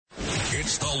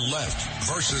It's the left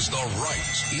versus the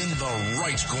right. In the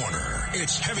right corner,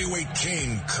 it's heavyweight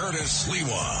king Curtis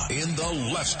Sliwa. In the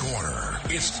left corner,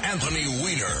 it's Anthony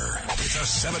Weiner. It's a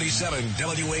 77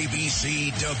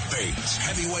 WABC debate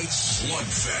heavyweight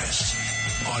slugfest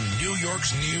on New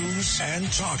York's news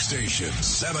and talk station,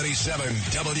 77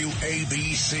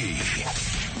 WABC.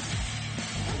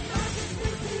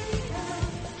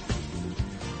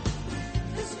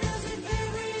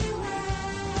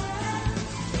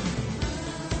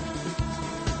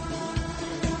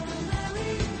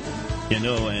 You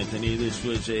know, Anthony, this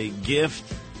was a gift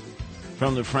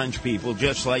from the French people,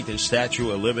 just like the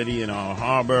Statue of Liberty in our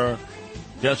harbor,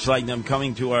 just like them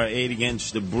coming to our aid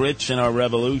against the Brits in our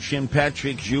revolution.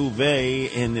 Patrick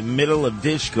Juvet, in the middle of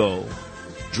disco,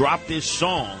 dropped this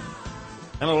song.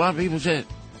 And a lot of people said,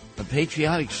 a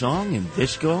patriotic song in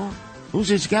disco? Who's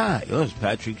this guy? Oh, it's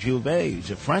Patrick Juvet.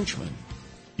 He's a Frenchman.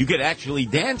 You could actually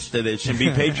dance to this and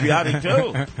be patriotic,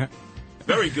 too.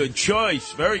 Very good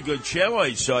choice. Very good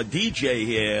choice. Our DJ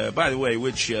here. By the way,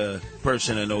 which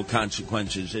person of no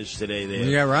consequences is today there?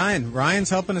 Yeah, Ryan. Ryan's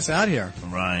helping us out here.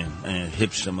 Ryan.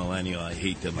 Hipster millennial. I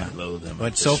hate them. I loathe them.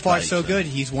 But so far, so good.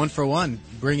 He's 1 for 1,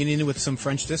 bringing in with some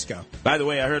French disco. By the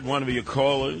way, I heard one of your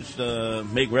callers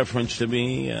make reference to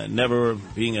me never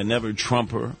being a never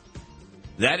Trumper.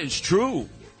 That is true.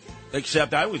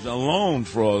 Except I was alone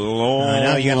for a long, I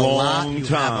know, you long you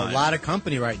time. have a lot of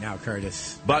company right now,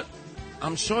 Curtis. But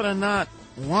I'm sort of not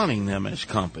wanting them as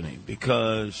company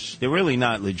because they're really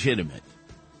not legitimate.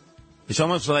 It's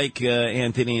almost like,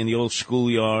 Anthony, in the old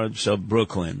schoolyards of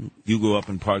Brooklyn. You grew up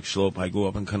in Park Slope, I grew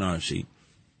up in Canarsie.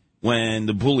 When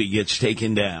the bully gets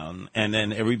taken down and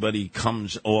then everybody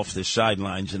comes off the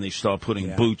sidelines and they start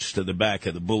putting boots to the back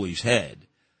of the bully's head.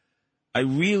 I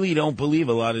really don't believe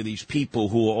a lot of these people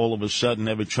who are all of a sudden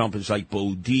ever Trumpers like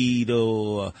Bo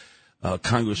Dietl,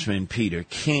 Congressman Peter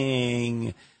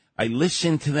King. I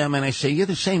listen to them and I say, you're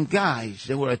the same guys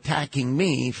that were attacking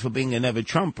me for being a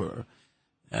never-Trumper.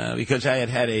 Because I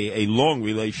had a long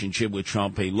relationship with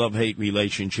Trump, a love-hate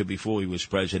relationship before he was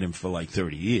president for like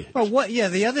 30 years. Well,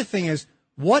 the other thing is,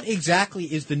 what exactly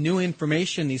is the new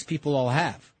information these people all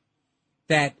have?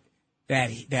 That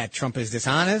Trump is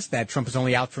dishonest, that Trump is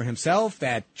only out for himself,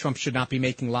 that Trump should not be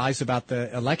making lies about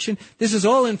the election. This is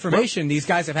all information these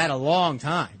guys have had a long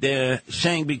time. They're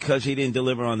saying because he didn't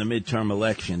deliver on the midterm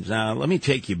elections. Now, let me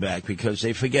take you back because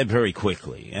they forget very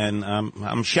quickly. And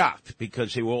I'm shocked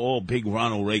because they were all big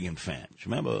Ronald Reagan fans.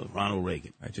 Remember Ronald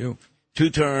Reagan? I do. 2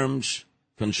 terms,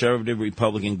 conservative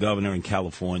Republican governor in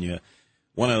California.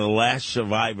 One of the last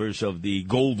survivors of the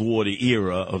Goldwater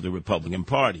era of the Republican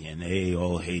Party, and they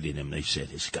all hated him. They said,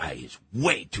 this guy is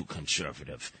way too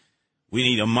conservative. We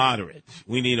need a moderate.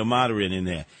 We need a moderate in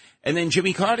there. And then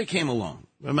Jimmy Carter came along.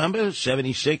 Remember,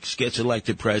 76, gets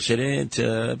elected president,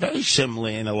 very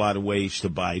similar in a lot of ways to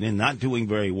Biden, not doing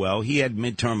very well. He had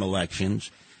midterm elections,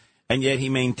 and yet he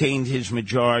maintained his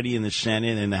majority in the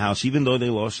Senate and the House, even though they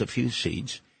lost a few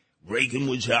seats. Reagan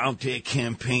was out there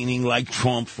campaigning like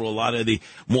Trump for a lot of the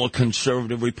more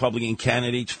conservative Republican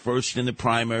candidates, first in the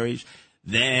primaries.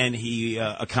 Then he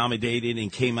accommodated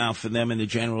and came out for them in the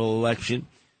general election.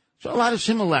 So a lot of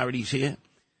similarities here.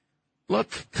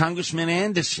 Look, Congressman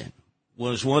Anderson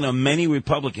was one of many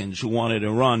Republicans who wanted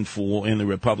to run for in the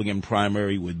Republican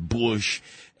primary with Bush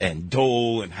and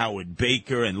Dole and Howard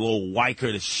Baker and Lowell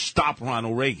Weicker to stop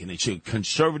Ronald Reagan. They said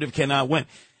conservative cannot win.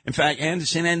 In fact,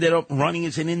 Anderson ended up running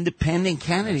as an independent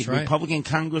candidate, right. Republican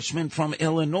congressman from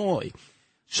Illinois.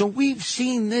 So we've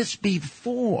seen this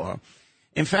before.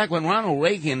 In fact, when Ronald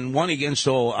Reagan won against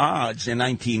all odds in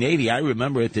 1980, I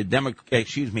remember at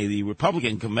the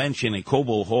Republican convention at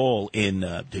Cobo Hall in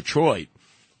Detroit,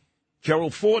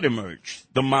 Gerald Ford emerged,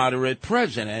 the moderate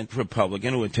president,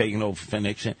 Republican, who had taken over for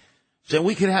Nixon, said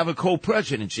we could have a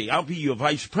co-presidency. I'll be your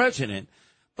vice president.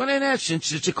 But in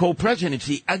essence, it's a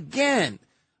co-presidency again.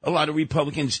 A lot of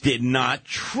Republicans did not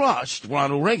trust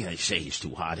Ronald Reagan. They say he's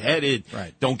too hot-headed.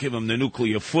 Right. Don't give him the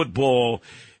nuclear football.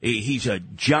 He's a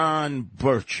John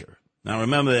Bircher. Now,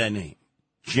 remember that name.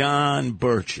 John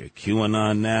Bircher.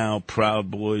 QAnon now, Proud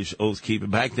Boys, Oath Keeper.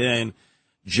 Back then,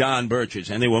 John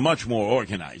Birchers. And they were much more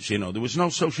organized. You know, there was no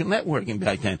social networking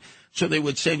back then. So they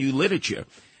would send you literature.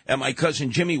 And my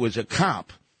cousin Jimmy was a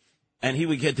cop. And he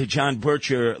would get the John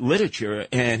Bircher literature,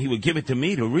 and he would give it to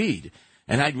me to read.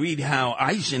 And I'd read how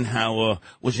Eisenhower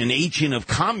was an agent of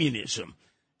communism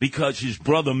because his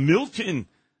brother Milton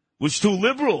was too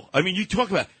liberal. I mean, you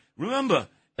talk about, remember,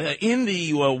 in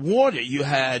the water you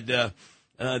had the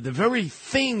very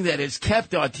thing that has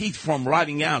kept our teeth from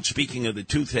rotting out. Speaking of the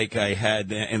toothache I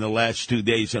had in the last 2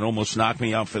 days that almost knocked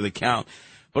me out for the count.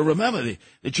 But remember,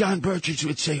 the John Birches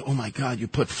would say, oh, my God, you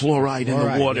put fluoride in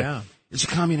the water. Yeah. It's a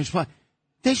communist party.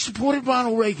 They supported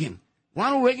Ronald Reagan.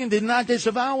 Ronald Reagan did not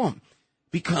disavow him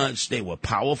because they were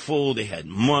powerful, they had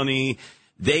money,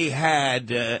 they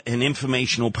had an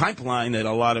informational pipeline that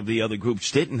a lot of the other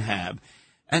groups didn't have.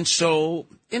 And so,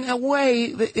 in a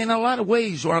lot of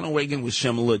ways, Ronald Reagan was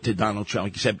similar to Donald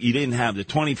Trump, except you didn't have the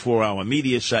 24-hour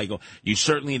media cycle. You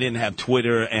certainly didn't have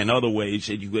Twitter and other ways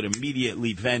that you could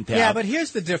immediately vent out. Yeah, but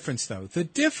here's the difference, though. The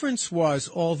difference was,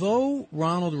 although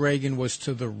Ronald Reagan was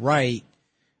to the right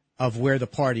of where the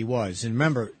party was, and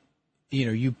remember,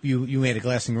 you made a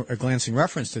glancing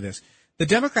reference to this, the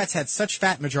Democrats had such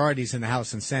fat majorities in the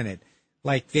House and Senate.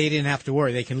 Like, they didn't have to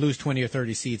worry. They can lose 20 or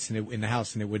 30 seats in the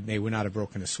House, and they would not have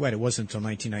broken a sweat. It wasn't until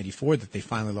 1994 that they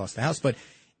finally lost the House. But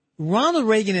Ronald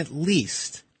Reagan at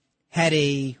least had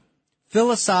a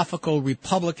philosophical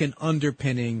Republican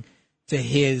underpinning to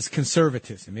his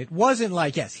conservatism. It wasn't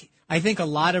like, yes, I think a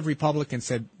lot of Republicans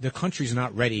said the country's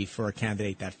not ready for a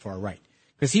candidate that far right,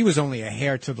 because he was only a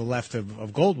hair to the left of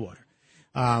Goldwater.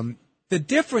 The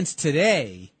difference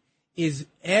today is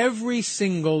every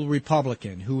single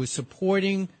Republican who is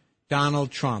supporting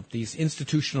Donald Trump, these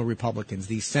institutional Republicans,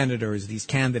 these senators, these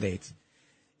candidates,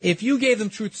 if you gave them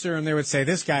truth serum, they would say,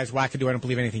 this guy's wackadoo, I don't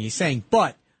believe anything he's saying,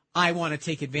 but I want to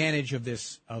take advantage of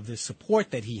this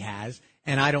support that he has,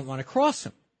 and I don't want to cross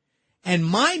him. And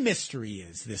my mystery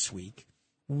is this week,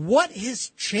 what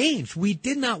has changed? We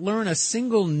did not learn a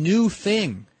single new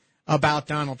thing about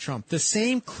Donald Trump. The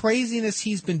same craziness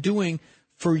he's been doing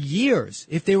for years.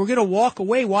 If they were going to walk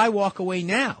away, why walk away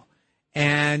now?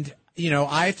 And,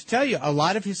 I have to tell you, a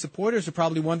lot of his supporters are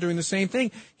probably wondering the same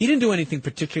thing. He didn't do anything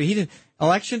particular. He didn't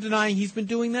election denying. He's been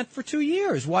doing that for 2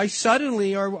 years. Why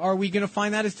suddenly are we going to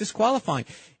find that as disqualifying?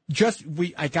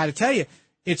 I got to tell you,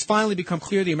 it's finally become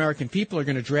clear the American people are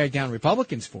going to drag down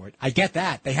Republicans for it. I get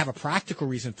that. They have a practical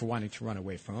reason for wanting to run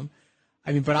away from him.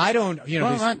 I mean, but I don't,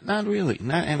 Well, not really.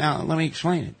 Let me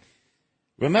explain it.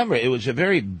 Remember, it was a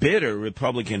very bitter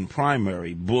Republican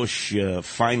primary. Bush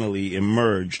finally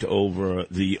emerged over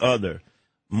the other,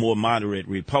 more moderate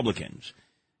Republicans.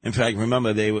 In fact,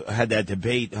 remember, they had that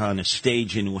debate on a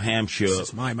stage in New Hampshire. This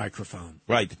is my microphone.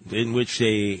 Right, in which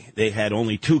they had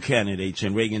only two candidates,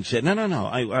 and Reagan said, no,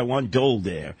 I want Dole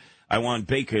there. I want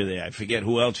Baker there. I forget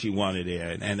who else he wanted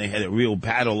there. And they had a real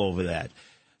battle over that.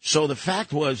 So the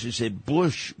fact is that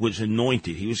Bush was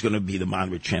anointed. He was going to be the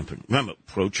moderate champion. Remember,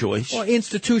 pro-choice. Well,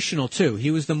 institutional, too.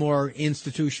 He was the more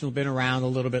institutional, been around a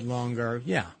little bit longer.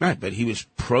 Yeah. Right, but he was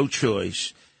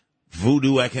pro-choice,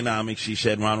 voodoo economics, he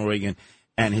said, Ronald Reagan.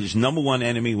 And his number one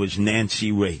enemy was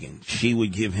Nancy Reagan. She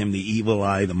would give him the evil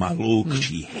eye, the malouk. Mm-hmm.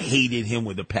 She hated him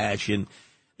with a passion.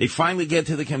 They finally get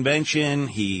to the convention.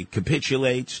 He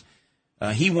capitulates.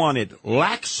 He wanted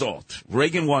Laxalt.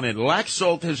 Reagan wanted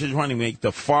Laxalt as his running mate,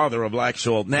 the father of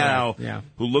Laxalt now,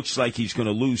 who looks like he's going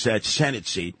to lose that Senate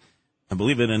seat. And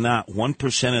believe it or not,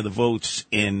 1% of the votes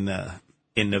in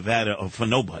Nevada are for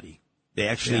nobody. They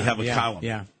actually have a column.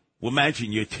 Yeah. Well,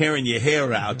 imagine you're tearing your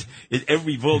hair out.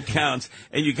 Every vote counts,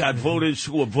 and you got voters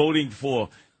who are voting for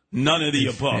none of the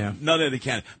above, none of the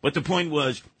candidates. But the point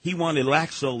was, he wanted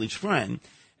Laxalt, his friend.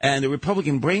 And the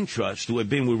Republican Brain Trust, who had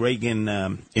been with Reagan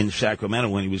in Sacramento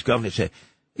when he was governor, said,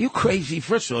 are you crazy?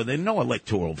 First of all, there are no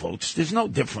electoral votes. There's no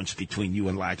difference between you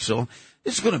and Laxalt.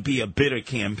 This is going to be a bitter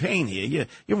campaign here.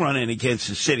 You're running against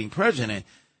the sitting president.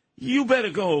 You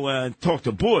better go talk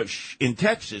to Bush in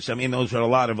Texas. I mean, those are a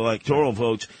lot of electoral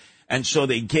votes. And so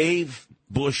they gave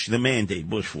Bush the mandate,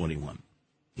 Bush 41.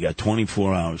 You got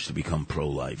 24 hours to become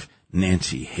pro-life.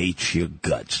 Nancy hates your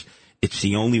guts. It's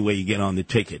the only way you get on the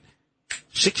ticket.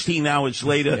 16 hours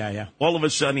later, all of a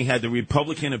sudden he had the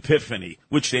Republican epiphany,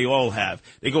 which they all have.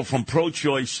 They go from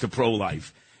pro-choice to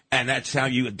pro-life. And that's how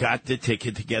you got the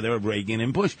ticket together of Reagan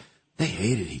and Bush. They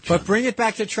hated each other. But bring it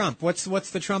back to Trump. What's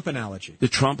the Trump analogy? The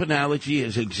Trump analogy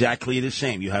is exactly the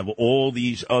same. You have all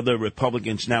these other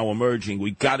Republicans now emerging.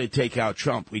 We got to take out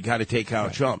Trump. We got to take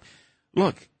out Trump.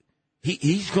 Look,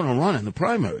 he's going to run in the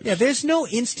primaries. Yeah, there's no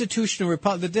institutional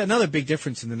another big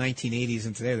difference in the 1980s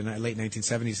and today, the late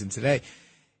 1970s and today,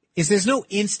 is there's no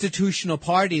institutional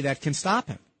party that can stop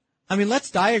him. I mean, let's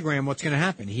diagram what's going to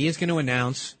happen. He is going to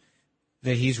announce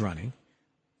that he's running.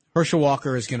 Herschel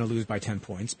Walker is going to lose by 10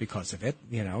 points because of it.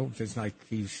 It's like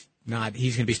he's going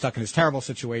to be stuck in this terrible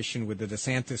situation with the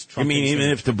DeSantis Trump. You mean even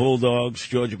if the Bulldogs,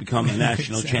 Georgia, become the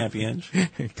national champions?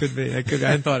 It could be. I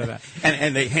hadn't thought of that.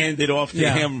 And they hand it off to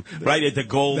him right at the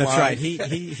goal line. That's right.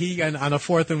 He on a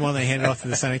 4th and 1, they hand it off to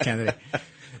the Senate candidate.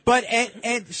 But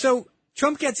and so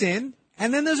Trump gets in,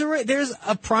 and then there's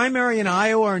a primary in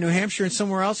Iowa or New Hampshire and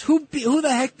somewhere else. Who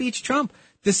the heck beats Trump?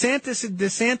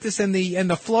 DeSantis and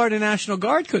the Florida National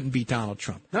Guard couldn't beat Donald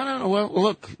Trump. No. Well,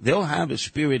 look, they'll have a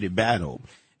spirited battle.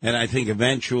 And I think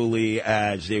eventually,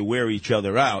 as they wear each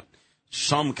other out,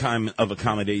 some kind of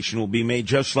accommodation will be made,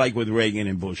 just like with Reagan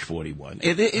and Bush 41.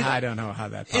 I don't know how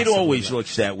that possibly It always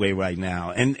looks that way right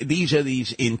now. And these are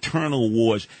these internal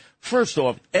wars. First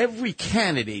off, every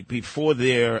candidate before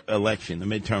their election, the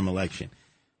midterm election,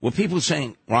 were people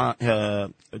saying,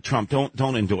 Trump,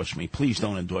 don't endorse me. Please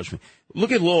don't endorse me.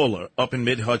 Look at Lawler up in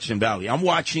Mid-Hudson Valley. I'm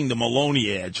watching the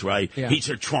Maloney ads, right? Yeah. He's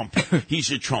a Trumper.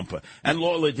 He's a Trumper. And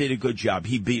Lawler did a good job.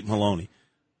 He beat Maloney.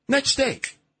 Next day,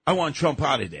 I want Trump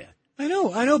out of there. I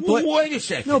know. Wait a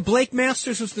second. No, Blake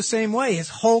Masters was the same way. His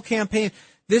whole campaign.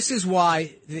 This is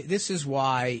why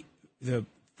the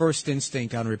first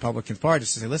instinct on the Republican Party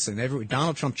is to say, listen,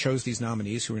 Donald Trump chose these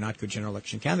nominees who are not good general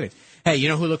election candidates. Hey, you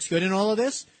know who looks good in all of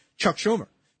this? Chuck Schumer.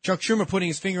 Chuck Schumer putting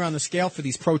his finger on the scale for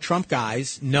these pro-Trump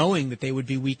guys, knowing that they would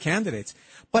be weak candidates.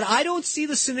 But I don't see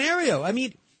the scenario. I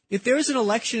mean, if there's an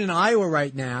election in Iowa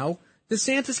right now,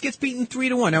 DeSantis gets beaten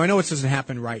 3-1. Now, I know it doesn't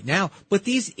happen right now, but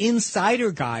these insider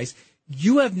guys,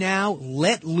 you have now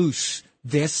let loose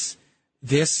this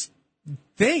force,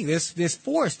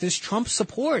 this Trump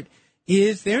support.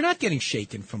 They're not getting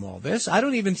shaken from all this. I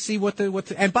don't even see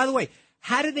and by the way,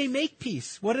 how do they make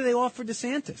peace? What do they offer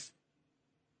DeSantis?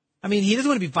 I mean, he doesn't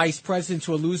want to be vice president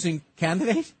to a losing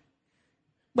candidate.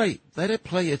 Wait, let it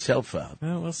play itself out.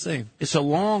 Well, we'll see. It's a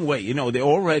long way. You know, they're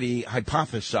already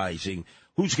hypothesizing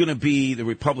who's going to be the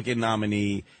Republican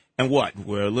nominee and what?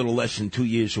 We're a little less than 2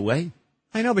 years away.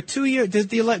 I know, but 2 years.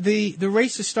 The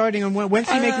race is starting on when's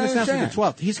he making this announcement? The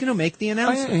 12th. He's going to make the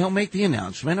announcement. He'll make the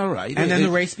announcement, all right. And then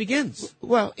the race begins.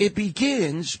 Well, it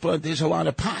begins, but there's a lot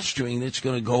of posturing that's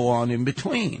going to go on in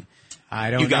between. I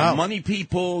don't know. You got money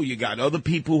people. You got other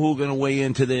people who are going to weigh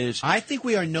into this. I think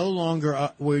we are no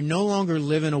longer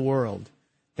live in a world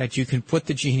that you can put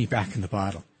the genie back in the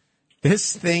bottle.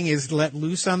 This thing is let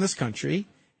loose on this country.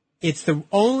 It's the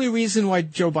only reason why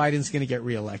Joe Biden's going to get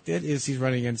reelected is he's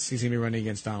going to be running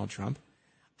against Donald Trump.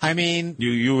 I mean,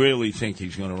 you really think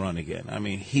he's going to run again? I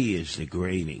mean, he is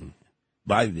degrading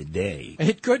by the day.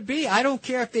 It could be. I don't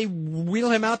care if they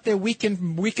wheel him out there weekend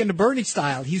to Bernie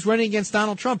style. He's running against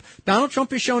Donald Trump. Donald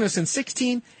Trump has shown us in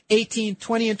 16, 18,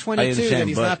 20, and 22 that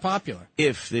he's not popular.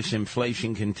 If this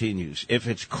inflation continues, if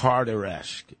it's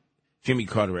Carter-esque, Jimmy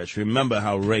Carter-esque, remember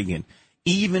how Reagan,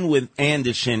 even with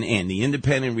Anderson in, the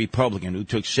independent Republican who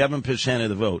took 7% of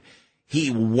the vote, he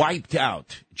wiped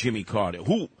out Jimmy Carter,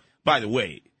 who, by the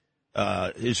way,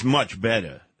 is much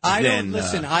better. I don't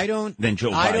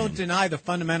deny the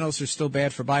fundamentals are still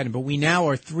bad for Biden, but we now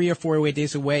are 3 or 4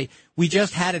 days away. We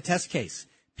just had a test case.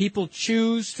 People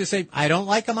choose to say, I don't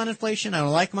like him on inflation. I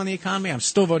don't like him on the economy. I'm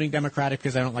still voting Democratic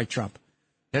because I don't like Trump.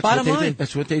 Bottom line.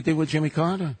 That's what they did with Jimmy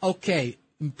Carter. Okay,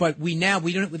 but we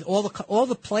don't. With all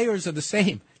the players are the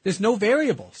same. There's no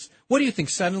variables. What do you think?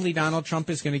 Suddenly Donald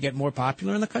Trump is going to get more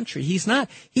popular in the country? He's not.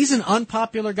 He's an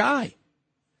unpopular guy.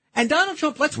 And Donald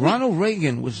Trump, Ronald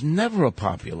Reagan was never a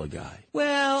popular guy.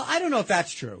 Well, I don't know if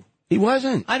that's true. He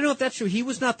wasn't. I don't know if that's true. He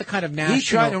was not the kind of national. He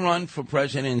tried to run for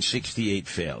president in 68,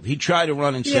 failed. He tried to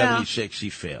run in 76, he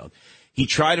failed. He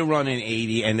tried to run in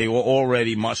 80, and they were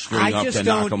already mustering up to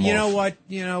knock him off.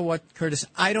 You know what, Curtis?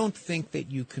 I don't think that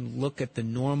you can look at the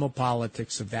normal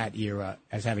politics of that era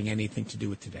as having anything to do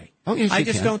with today. Oh, yes, I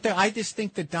just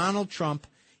think that Donald Trump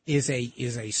is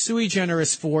a sui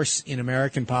generis force in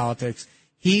American politics.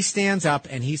 He stands up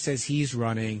and he says he's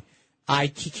running.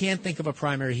 He can't think of a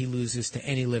primary he loses to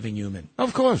any living human.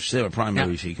 Of course, there are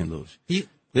primaries he can lose.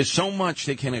 There's so much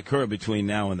that can occur between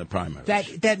now and the primaries.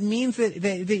 That means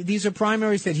that these are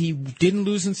primaries that he didn't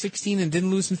lose in 16 and didn't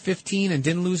lose in 15 and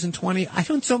didn't lose in 20. I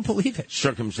don't believe it.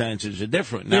 Circumstances are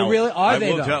different. Now, really are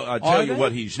they? I'll tell you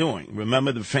what he's doing.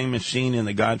 Remember the famous scene in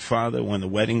The Godfather when the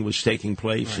wedding was taking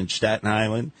place in Staten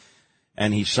Island,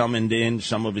 and he summoned in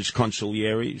some of his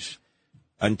consiglieres.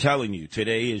 I'm telling you,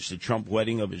 today is the Trump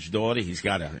wedding of his daughter. He's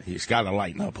got to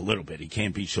lighten up a little bit. He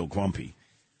can't be so grumpy.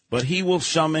 But he will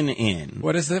summon in.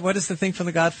 What is the thing from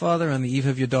The Godfather? On the eve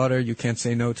of your daughter, you can't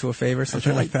say no to a favor,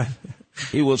 something like that.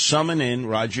 He will summon in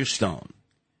Roger Stone,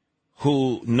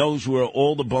 who knows where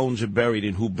all the bones are buried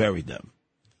and who buried them.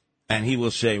 And he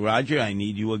will say, Roger, I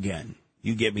need you again.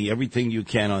 You get me everything you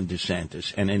can on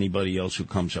DeSantis and anybody else who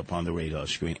comes up on the radar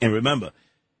screen. And remember,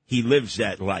 he lives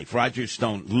that life. Roger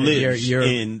Stone lives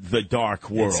in the dark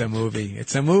world. It's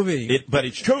a movie. But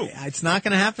it's true. It's not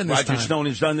going to happen this time. Roger Stone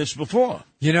has done this before.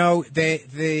 You know,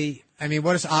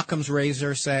 what does Occam's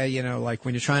razor say? You know, like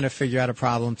when you're trying to figure out a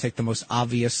problem, take the most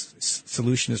obvious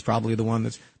solution is probably the one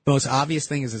the most obvious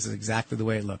thing is exactly the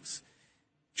way it looks.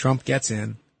 Trump gets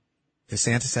in.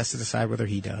 DeSantis has to decide whether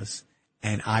he does.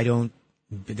 And I don't.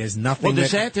 There's nothing. Well,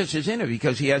 DeSantis is in it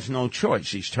because he has no choice.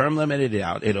 He's term limited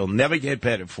out. It'll never get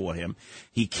better for him.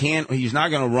 He can't. He's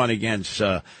not going to run against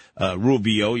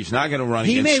Rubio. He's not going to run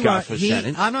against Scott for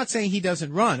Senate. I'm not saying he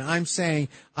doesn't run. I'm saying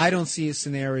I don't see a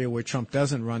scenario where Trump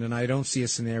doesn't run, and I don't see a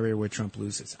scenario where Trump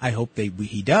loses. I hope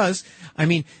he does. I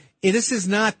mean, this is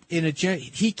not in a.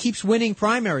 He keeps winning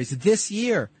primaries this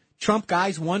year. Trump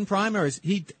guys won primaries.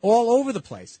 He all over the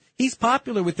place. He's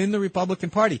popular within the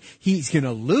Republican Party. He's going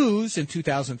to lose in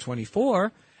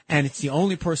 2024, and it's the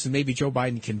only person maybe Joe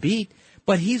Biden can beat.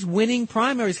 But he's winning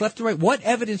primaries left to right. What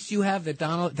evidence do you have that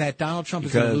Donald Trump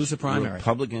is going to lose a primary?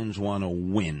 Republicans want to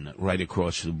win right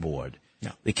across the board.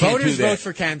 No. They can't Voters do that. vote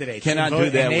for candidates. Cannot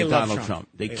do that with Donald Trump.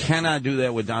 They They cannot do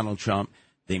that with Donald Trump.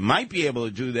 They might be able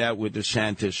to do that with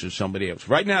DeSantis or somebody else.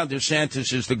 Right now,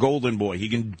 DeSantis is the golden boy. He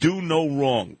can do no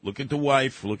wrong. Look at the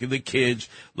wife. Look at the kids.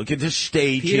 Look at the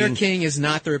staging. Peter King is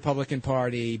not the Republican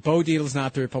Party. Bo Dietl is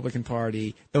not the Republican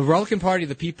Party. The Republican Party,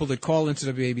 the people that call into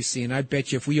WABC, and I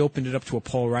bet you if we opened it up to a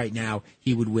poll right now,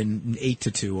 he would win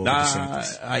 8-2 over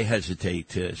DeSantis. I hesitate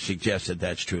to suggest that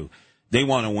that's true. They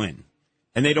want to win.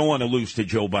 And they don't want to lose to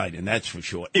Joe Biden, that's for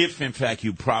sure. If, in fact,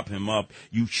 you prop him up,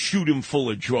 you shoot him full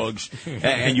of drugs,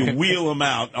 and you wheel him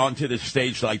out onto the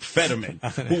stage like Fetterman,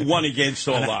 who won against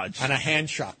all odds. On a hand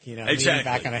truck, Exactly.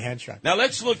 Back on a hand truck. Now,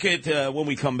 let's look at, when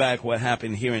we come back, what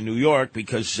happened here in New York,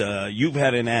 because you've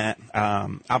had an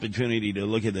opportunity to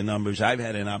look at the numbers. I've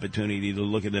had an opportunity to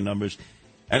look at the numbers.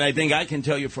 And I think I can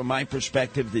tell you from my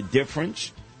perspective the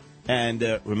difference.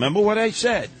 And remember what I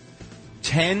said.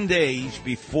 10 days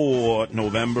before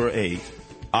November 8th,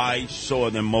 I saw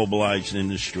them mobilized in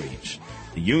the streets.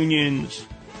 The unions,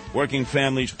 Working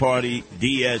Families Party,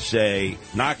 DSA,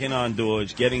 knocking on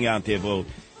doors, getting out their vote.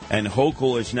 And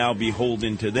Hochul is now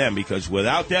beholden to them because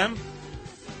without them,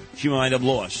 she might have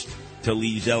lost to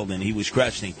Lee Zeldin. He was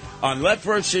questioning. On Left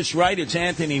versus Right, it's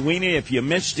Anthony Weiner. If you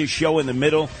missed his show in the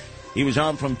middle, he was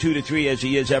on from 2 to 3 as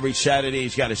he is every Saturday.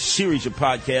 He's got a series of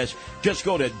podcasts. Just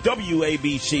go to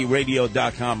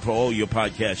WABCRadio.com for all your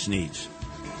podcast needs.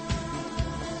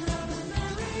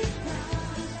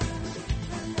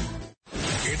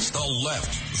 It's the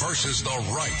left versus the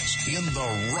right in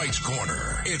the right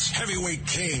corner. It's heavyweight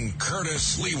king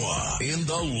Curtis Sliwa in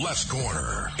the left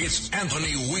corner. It's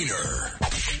Anthony Weiner.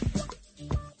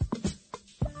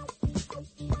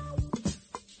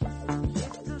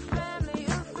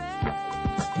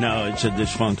 No, it's a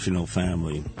dysfunctional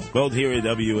family. Both here at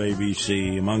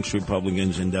WABC, amongst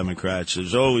Republicans and Democrats,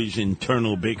 there's always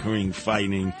internal bickering,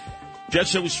 fighting.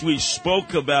 Just as we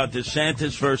spoke about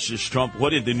DeSantis versus Trump, what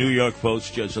did the New York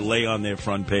Post just lay on their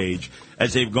front page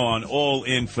as they've gone all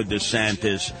in for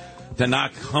DeSantis to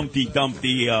knock Humpty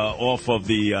Dumpty off of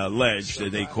the ledge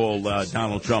that they call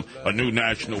Donald Trump? A new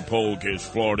national poll gives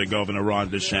Florida Governor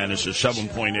Ron DeSantis a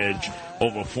 7-point edge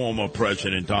over former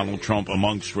President Donald Trump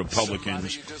amongst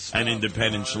Republicans and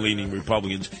independents leaning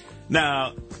Republicans.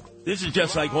 Now, this is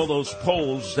just like all those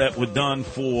polls that were done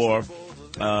for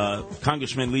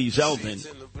Congressman Lee Zeldin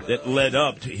that led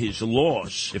up to his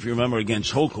loss. If you remember,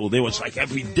 against Hochul, there was like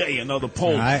every day another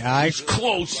poll. He's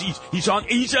close. He's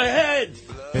ahead.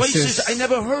 I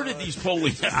never heard of these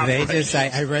polling operations.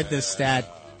 I read this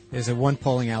stat. There's one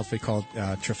polling outfit called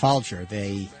Trafalgar.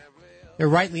 They're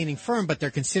right-leaning firm, but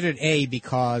they're considered a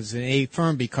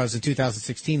firm because in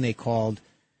 2016 they called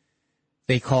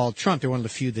Trump. They're one of the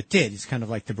few that did. It's kind of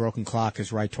like the broken clock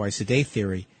is right twice a day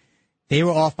theory. They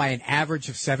were off by an average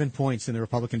of 7 points in the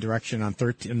Republican direction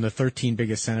in the 13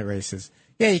 biggest Senate races.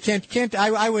 Yeah, you can't.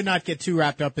 I would not get too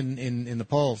wrapped up in the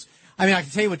polls. I mean, I can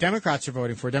tell you what Democrats are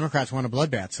voting for. Democrats want a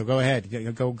bloodbath, so go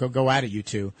ahead, go at it, you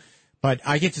two. But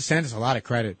I give DeSantis a lot of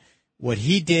credit. What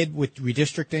he did with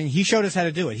redistricting, he showed us how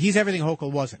to do it. He's everything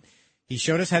Hochul wasn't. He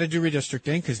showed us how to do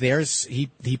redistricting because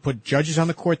he put judges on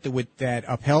the court that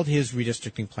upheld his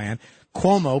redistricting plan.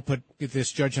 Cuomo put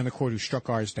this judge on the court who struck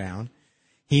ours down.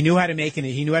 He knew how to make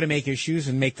issues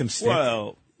and make them stick.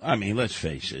 Well, I mean, let's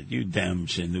face it. You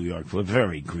Dems in New York were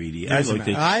very greedy. I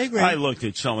agree. I looked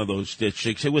at some of those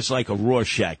districts. It was like a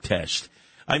Rorschach test.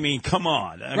 I mean, come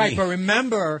on. But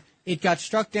remember, it got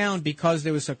struck down because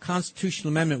there was a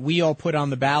constitutional amendment we all put on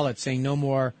the ballot saying no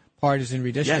more partisan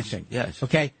redistricting. Yes.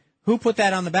 Okay. Who put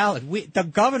that on the ballot? The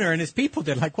governor and his people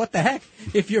did. Like, what the heck?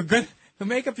 If you're good.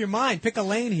 Make up your mind. Pick a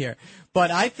lane here. But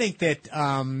I think that,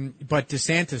 but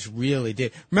DeSantis really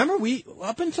did. Remember,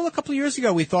 up until a couple of years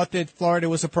ago, we thought that Florida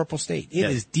was a purple state. It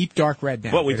is deep, dark red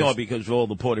now. Well, we thought because of all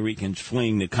the Puerto Ricans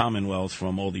fleeing the Commonwealth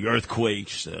from all the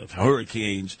earthquakes,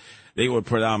 hurricanes, they were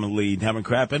predominantly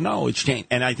Democrat. But no, it's changed.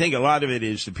 And I think a lot of it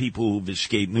is the people who've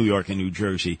escaped New York and New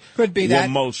Jersey could be were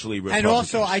mostly Republicans. And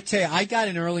also, I tell you, I got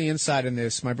an early insight in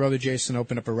this. My brother Jason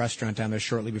opened up a restaurant down there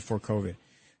shortly before COVID.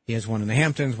 He has one in the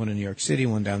Hamptons, one in New York City,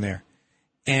 one down there.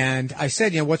 And I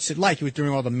said, what's it like? He was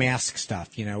doing all the mask stuff.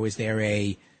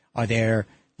 Are there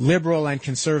liberal and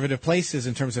conservative places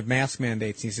in terms of mask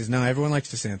mandates? And he says, no, everyone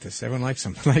likes DeSantis. Everyone likes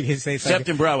him. Except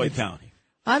in Broward County.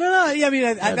 I don't know. Yeah, I mean,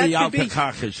 that could be.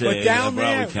 But down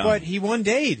there, but he won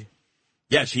Dade.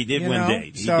 Yes, he did win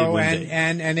Dade. He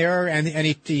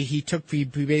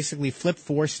basically flipped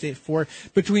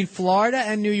between Florida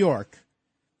and New York.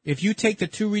 If you take the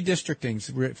two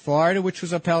redistrictings, Florida, which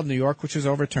was upheld, New York, which was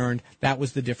overturned, that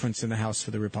was the difference in the House for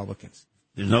the Republicans.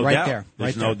 There's no doubt.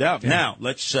 There's no doubt. Yeah. Now,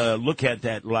 let's look at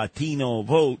that Latino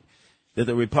vote that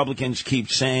the Republicans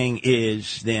keep saying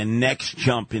is their next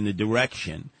jump in the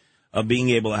direction of being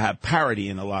able to have parity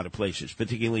in a lot of places,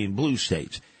 particularly in blue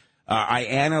states. I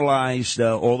analyzed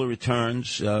all the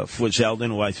returns for Zeldin,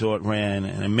 who I thought ran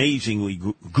an amazingly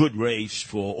good race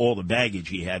for all the baggage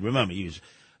he had. Remember, he was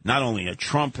not only a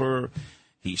Trumper,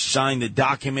 he signed the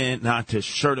document not to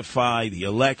certify the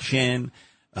election.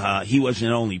 He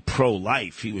wasn't only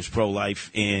pro-life, he was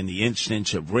pro-life in the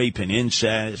instance of rape and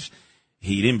incest.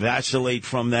 He didn't vacillate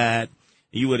from that.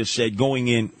 You would have said going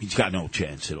in, he's got no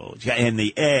chance at all. And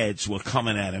the ads were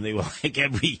coming at him. They were like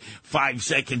every 5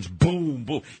 seconds, boom,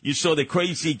 boom. You saw the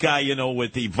crazy guy,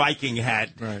 with the Viking hat,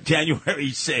 right.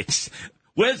 January 6th.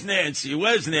 Where's Nancy?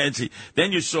 Where's Nancy?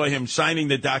 Then you saw him signing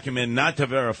the document not to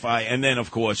verify. And then, of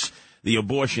course, the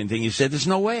abortion thing. He said, there's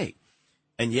no way.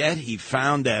 And yet he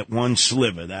found that one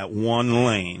sliver, that one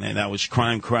lane, and that was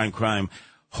crime.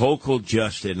 Hochul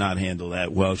just did not handle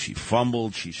that well. She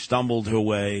fumbled. She stumbled her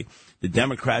way. The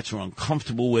Democrats were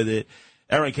uncomfortable with it.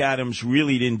 Eric Adams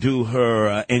really didn't do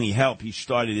her any help. He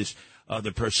started this,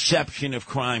 the perception of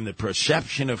crime.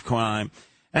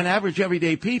 And average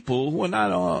everyday people who are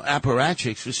not all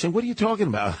apparatchiks were saying, what are you talking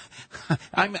about?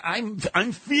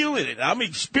 I'm feeling it. I'm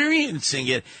experiencing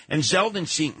it. And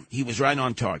Zeldin, he was right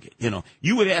on target.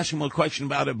 You would ask him a question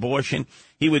about abortion,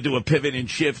 he would do a pivot and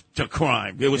shift to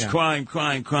crime. It was crime.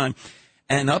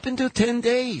 And up until 10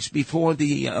 days before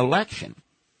the election,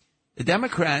 the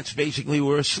Democrats basically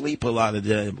were asleep, a lot of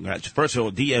the Democrats. First of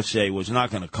all, DSA was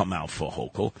not going to come out for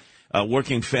Hochul.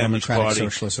 Working Families Party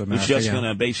was just going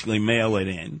to basically mail it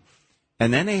in.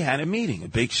 And then they had a meeting, a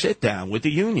big sit-down with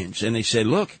the unions. And they said,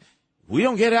 look, we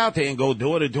don't get out there and go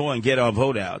door to door and get our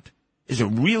vote out. There's a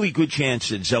really good chance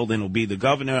that Zeldin will be the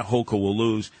governor, Hochul will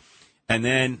lose. And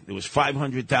then there was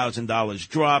 $500,000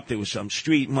 dropped. There was some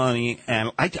street money.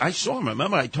 And I saw him.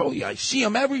 Remember, I told you, I see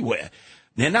them everywhere.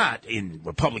 They're not in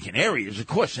Republican areas. Of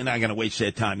course, they're not going to waste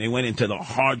their time. They went into the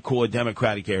hardcore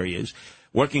Democratic areas.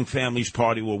 Working Families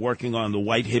Party were working on the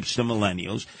white hipster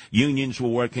millennials. Unions were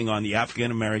working on the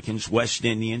African Americans, West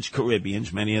Indians,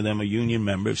 Caribbeans. Many of them are union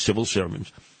members, civil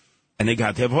servants. And they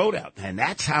got their vote out. And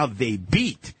that's how they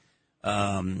beat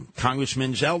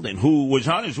Congressman Zeldin, who was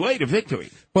on his way to victory.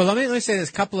 Well, let me say there's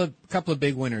a couple of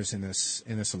big winners in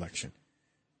this election.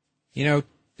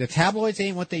 The tabloids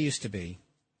ain't what they used to be,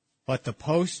 but the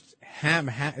Post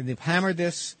hammered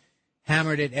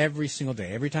it every single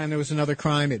day. Every time there was another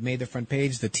crime, it made the front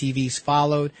page. The TVs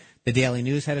followed. The Daily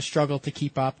News had a struggle to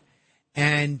keep up.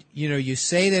 And, you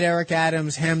say that Eric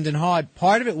Adams hemmed and hawed.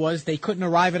 Part of it was they couldn't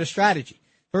arrive at a strategy.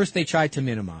 First, they tried to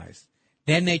minimize.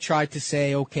 Then they tried to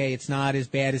say, okay, it's not as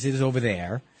bad as it is over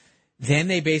there. Then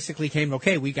they basically came,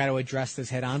 okay, we got to address this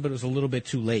head on, but it was a little bit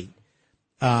too late.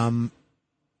 That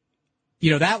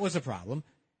was a problem.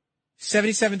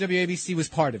 77 WABC was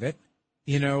part of it.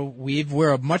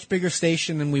 We're a much bigger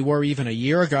station than we were even a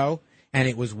year ago, and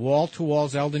it was wall-to-wall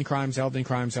Zeldin crime.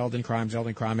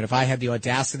 And if I had the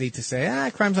audacity to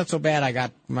say, crime's not so bad, I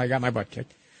got my butt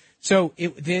kicked. So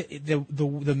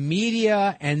the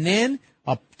media, and then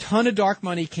a ton of dark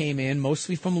money came in,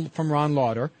 mostly from Ron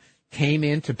Lauder, came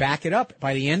in to back it up.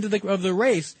 By the end of the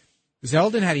race,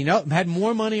 Zeldin had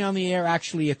more money on the air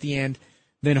actually at the end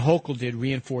than Hochul did,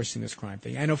 reinforcing this crime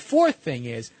thing. And a fourth thing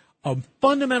is a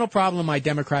fundamental problem my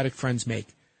Democratic friends make.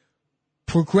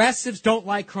 Progressives don't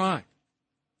like crime.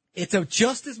 It's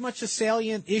just as much a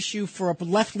salient issue for a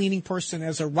left-leaning person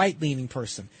as a right-leaning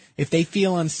person. If they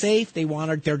feel unsafe, they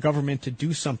want their government to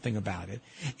do something about it.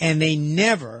 And they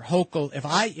never, Hochul, if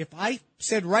I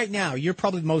said right now, you're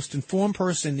probably the most informed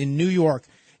person in New York,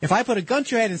 If I put a gun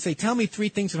to your head and say, tell me 3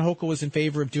 things that Hochul was in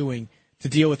favor of doing to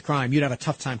deal with crime, you'd have a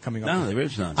tough time coming up with it. No, there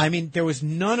is none. I mean, there was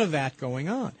none of that going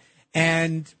on.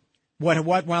 And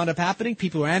what wound up happening,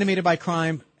 people who were animated by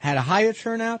crime had a higher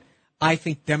turnout. I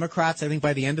think Democrats,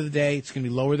 by the end of the day, it's going to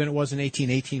be lower than it was in 18.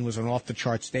 18 was an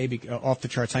off-the-charts day,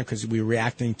 off-the-charts time because we were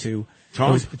reacting to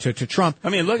Trump. To Trump. I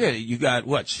mean, look at it. You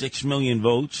got, 6 million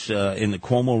votes in the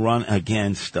Cuomo run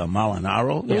against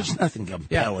Molinaro. There's nothing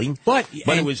compelling. Yeah.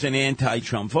 But it was an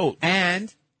anti-Trump vote.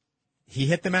 And he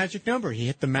hit the magic number. He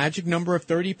hit the magic number of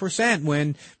 30%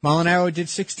 when Molinaro did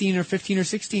 16 or 15 or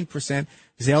 16%.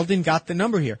 Zeldin got the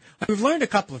number here. We've learned a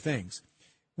couple of things.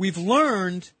 We've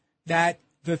learned that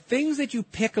the things that you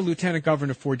pick a lieutenant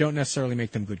governor for don't necessarily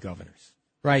make them good governors,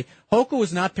 right? Hochul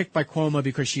was not picked by Cuomo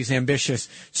because she's ambitious,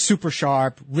 super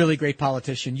sharp, really great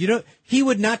politician. He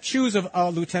would not choose a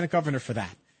lieutenant governor for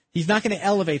that. He's not going to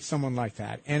elevate someone like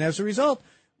that. And as a result,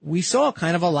 we saw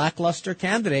kind of a lackluster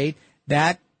candidate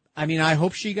that, I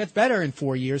hope she gets better in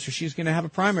 4 years, or she's going to have a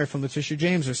primary from Letitia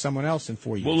James or someone else in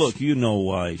 4 years. Well, look, you know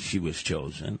why she was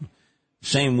chosen.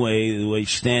 Same way, the way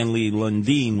Stanley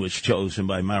Lundeen was chosen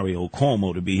by Mario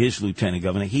Cuomo to be his lieutenant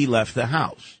governor, he left the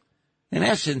House. In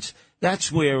essence,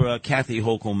 that's where Kathy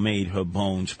Hochul made her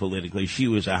bones politically. She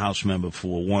was a House member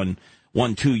for one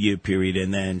 2-year period,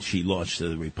 and then she lost to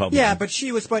the Republicans. Yeah,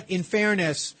 but in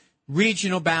fairness,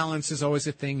 regional balance is always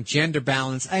a thing, gender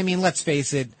balance. Let's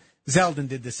face it, Zeldin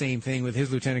did the same thing with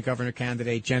his lieutenant governor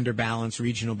candidate, gender balance,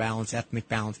 regional balance, ethnic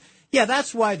balance. Yeah,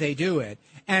 that's why they do it.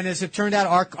 And as it turned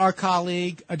out, our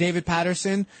colleague, David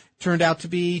Patterson, turned out to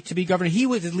be governor. He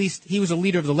was a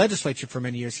leader of the legislature for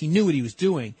many years. He knew what he was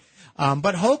doing.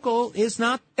 But Hochul is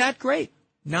not that great.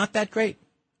 Not that great.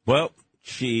 Well,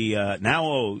 she now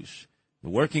owes the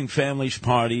Working Families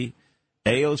Party,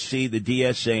 AOC, the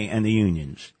DSA, and the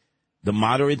unions. The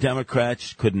moderate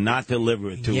Democrats could not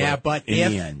deliver it to her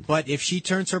in the end. But if she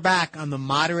turns her back on the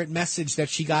moderate message that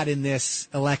she got in this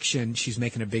election, she's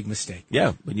making a big mistake.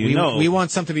 Yeah, but we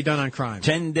want something to be done on crime.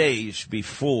 10 days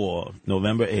before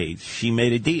November 8th, she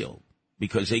made a deal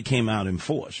because they came out in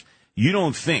force. You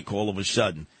don't think all of a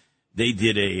sudden they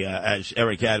did as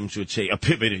Eric Adams would say, a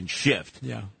pivot and shift.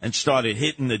 Yeah. And started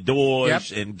hitting the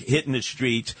doors and hitting the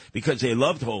streets because they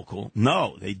loved Hochul.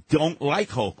 No, they don't like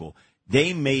Hochul.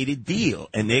 They made a deal,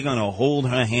 and they're going to hold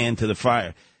her hand to the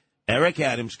fire. Eric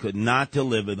Adams could not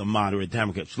deliver the moderate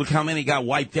Democrats. Look how many got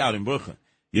wiped out in Brooklyn.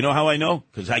 You know how I know?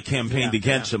 Because I campaigned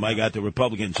against them. I got the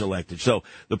Republicans elected. So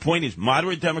the point is,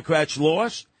 moderate Democrats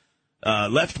lost,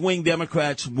 left-wing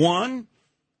Democrats won,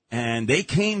 and they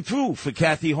came through for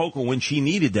Kathy Hochul when she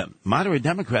needed them. Moderate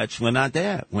Democrats were not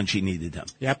there when she needed them.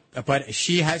 Yep, but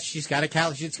she's got a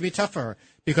calendar. It's going to be tough for her.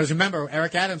 Because remember,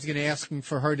 Eric Adams is going to ask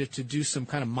for her to do some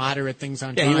kind of moderate things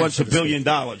on crime. Yeah, he wants $1 billion,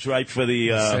 right, for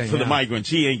the migrants.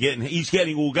 He's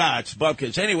getting Ugats,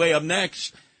 buckets. Anyway, up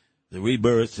next, the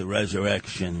rebirth, the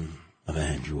resurrection of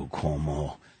Andrew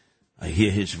Cuomo. I hear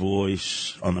his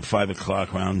voice on the 5 o'clock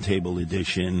roundtable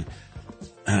edition,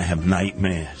 and I have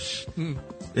nightmares.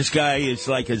 This guy is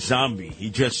like a zombie. He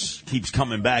just keeps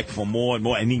coming back for more and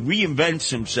more, and he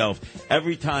reinvents himself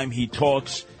every time he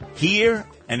talks here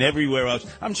and everywhere else.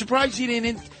 I'm surprised he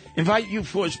didn't invite you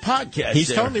for his podcast.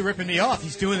 He's totally ripping me off.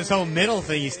 He's doing this whole middle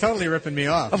thing. He's totally ripping me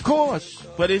off. Of course.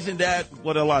 But isn't that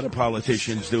what a lot of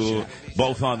politicians do,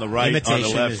 both on the right, Imitation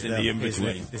on the left, and the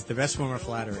in-between? Is the best form of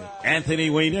flattery. Anthony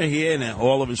Weiner here, and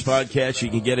all of his podcasts you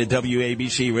can get at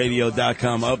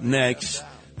WABCRadio.com. Up next,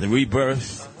 the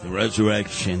rebirth, the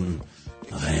resurrection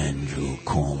of Andrew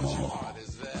Cuomo.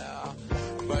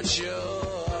 But you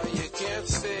can't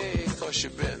see 'cause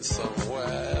you've been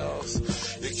somewhere else.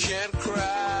 You can't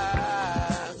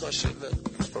cry 'cause you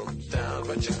look broke down.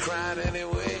 But you're crying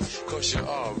anyway 'cause you're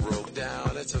all broke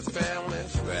down. It's a family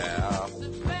affair.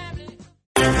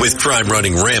 With crime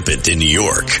running rampant in New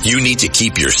York, you need to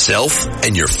keep yourself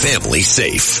and your family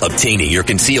safe. Obtaining your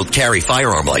concealed carry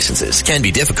firearm licenses can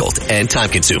be difficult and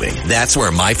time-consuming. That's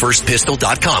where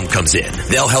MyFirstPistol.com comes in.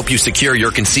 They'll help you secure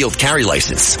your concealed carry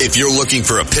license. If you're looking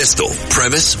for a pistol,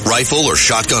 premise, rifle, or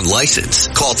shotgun license,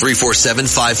 call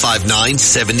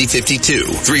 347-559-7052.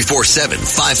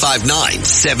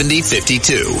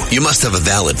 347-559-7052. You must have a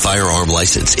valid firearm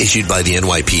license issued by the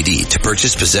NYPD to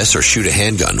purchase, possess, or shoot a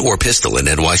handgun or pistol in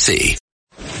NYC.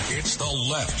 It's the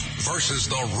left versus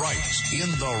the right.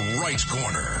 In the right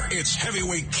corner, it's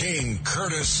heavyweight king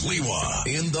Curtis Sliwa.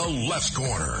 In the left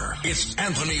corner, it's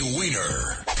Anthony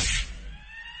Weiner.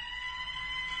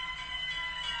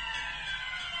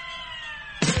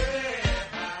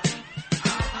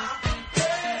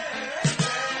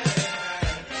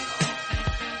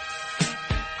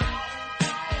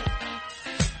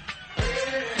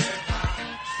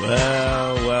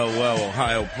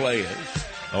 Ohio players.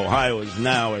 Ohio is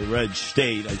now a red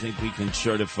state. I think we can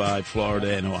certify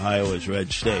Florida and Ohio as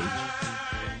red states.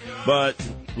 But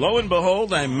lo and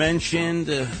behold, I mentioned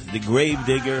the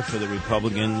gravedigger for the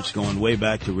Republicans going way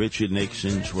back to Richard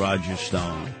Nixon's Roger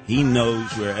Stone. He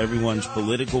knows where everyone's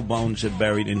political bones are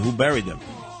buried and who buried them.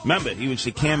 Remember, he was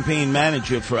the campaign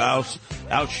manager for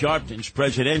Al Sharpton's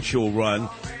presidential run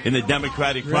in the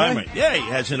Democratic primary. Yeah, he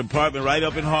has an apartment right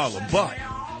up in Harlem. But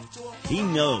he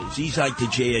knows. He's like the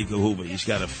J. Edgar Hoover. He's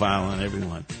got a file on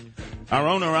everyone. Our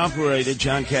owner-operator,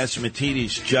 John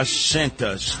Catsimatidis, just sent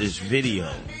us this video.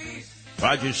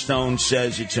 Roger Stone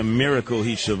says it's a miracle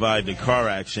he survived a car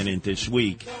accident this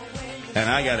week. And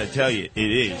I got to tell you,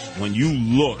 it is. When you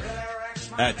look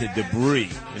at the debris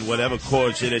and whatever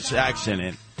caused this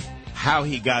accident, how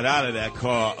he got out of that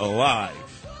car alive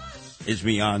is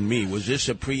beyond me. Was this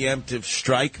a preemptive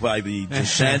strike by the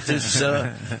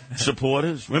DeSantis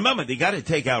supporters? Remember, they got to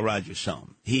take out Roger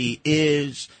Stone. He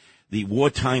is the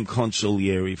wartime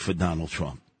consigliere for Donald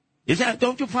Trump.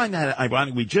 Don't you find that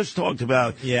ironic? We just talked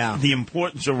about the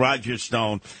importance of Roger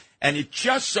Stone, and it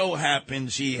just so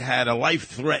happens he had a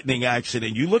life-threatening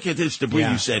accident. You look at this debris,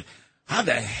 you said, how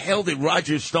the hell did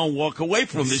Roger Stone walk away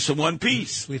from this in one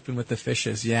piece? Sleeping with the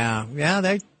fishes, yeah.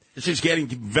 This is getting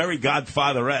very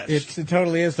Godfather-esque. It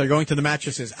totally is. They're going to the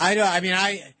mattresses.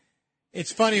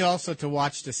 It's funny also to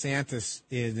watch DeSantis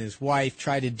and his wife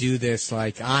try to do this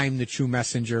like I'm the true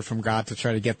messenger from God to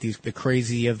try to get the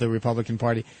crazy of the Republican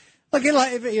Party. Look,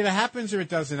 if it happens or it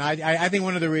doesn't. I think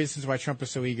one of the reasons why Trump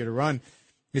is so eager to run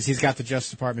is he's got the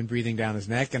Justice Department breathing down his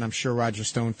neck, and I'm sure Roger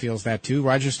Stone feels that too.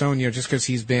 Roger Stone, just because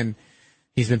he's been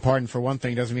pardoned for one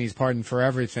thing doesn't mean he's pardoned for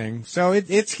everything. So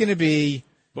it's going to be.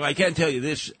 Well, I can't tell you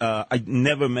this. I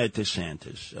never met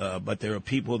DeSantis, but there are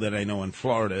people that I know in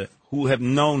Florida who have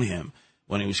known him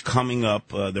when he was coming up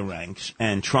the ranks,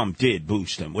 and Trump did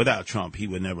boost him. Without Trump, he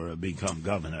would never have become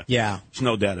governor. Yeah. There's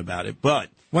no doubt about it. But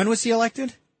when was he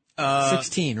elected?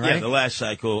 16, right? Yeah, the last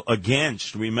cycle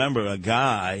against, remember, a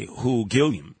guy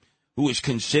Gilliam, who was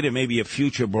considered maybe a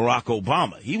future Barack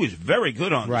Obama. He was very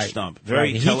good on the stump,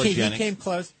 very telegenic. He came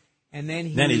close, and then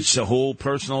his whole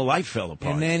personal life fell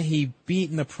apart. And then he beat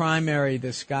in the primary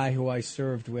this guy who I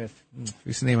served with,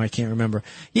 whose name I can't remember.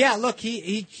 Yeah, look,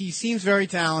 he seems very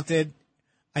talented.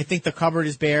 I think the cupboard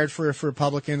is bared for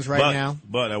Republicans now.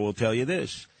 But I will tell you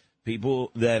this. People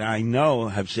that I know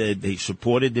have said they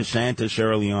supported DeSantis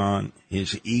early on.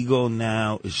 His ego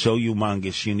now is so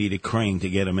humongous you need a crane to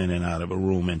get him in and out of a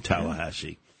room in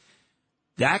Tallahassee.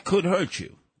 That could hurt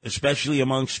you, especially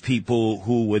amongst people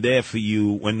who were there for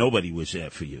you when nobody was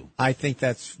there for you. I think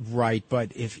that's right,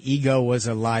 but if ego was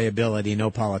a liability,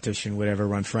 no politician would ever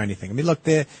run for anything. I mean, look,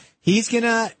 he's going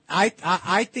to –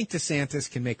 I think DeSantis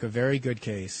can make a very good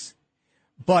case,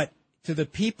 but – to the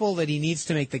people that he needs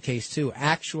to make the case to,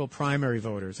 actual primary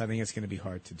voters, I think it's going to be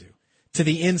hard to do. To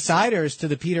the insiders, to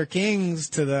the Peter Kings,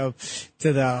 to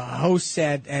the hosts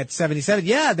at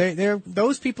 77,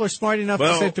 those people are smart enough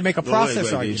to make a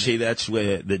process argument. You see, that's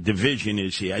where the division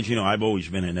is here. As you know, I've always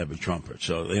been a never Trumper,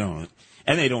 so they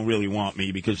don't really want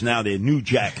me because now they're new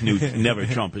never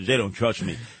Trumpers. They don't trust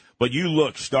me. But you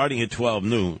look, starting at 12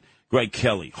 noon, Greg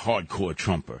Kelly, hardcore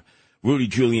Trumper. Rudy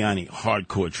Giuliani,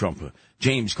 hardcore Trumper.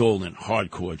 James Golden,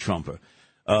 hardcore Trumper.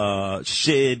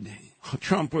 Sid,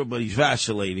 Trumper, but he's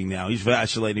vacillating now. He's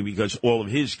vacillating because all of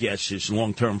his guests, his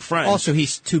long-term friends. Also,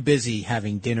 he's too busy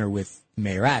having dinner with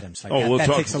Mayor Adams. We'll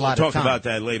takes a lot of time. We'll talk about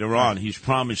that later on. He's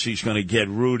promised he's going to get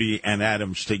Rudy and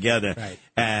Adams together,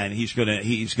 and he's going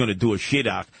to do a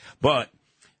shidduch. But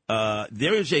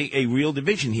there is a real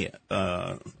division here.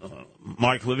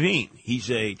 Mark Levine, he's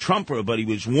a Trumper, but he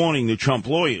was warning the Trump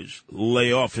lawyers,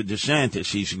 lay off of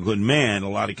DeSantis. He's a good man. A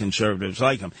lot of conservatives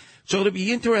like him. So it'll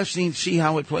be interesting to see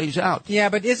how it plays out. Yeah,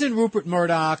 but isn't Rupert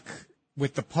Murdoch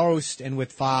with the Post and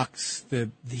with Fox,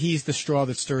 he's the straw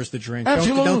that stirs the drink?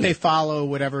 Absolutely. Don't they follow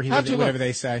whatever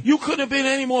they say? You couldn't have been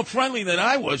any more friendly than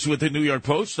I was with the New York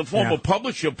Post. The former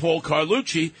publisher, Paul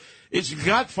Carlucci, is the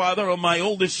godfather of my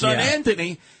oldest son,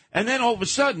 Anthony. And then all of a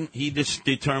sudden, he just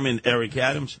determined Eric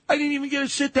Adams. I didn't even get to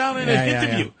sit down in an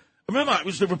interview. Yeah. Remember, I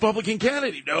was the Republican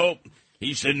candidate. No,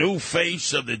 he's the new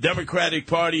face of the Democratic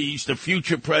Party. He's the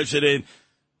future president.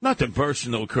 Nothing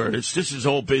personal, Curtis. This is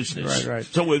all business. Right.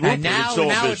 So with Rupert, it's all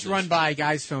business. It's run by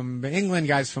guys from England,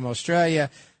 guys from Australia.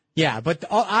 Yeah, but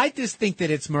I just think that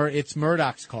it's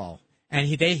Murdoch's call. And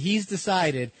he's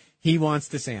decided he wants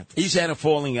DeSantis. He's had a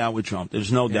falling out with Trump.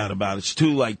 There's no doubt about it. It's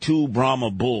two Brahma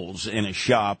bulls in a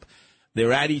shop.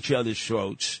 They're at each other's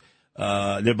throats.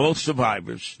 They're both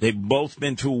survivors. They've both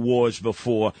been through wars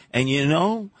before. And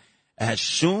As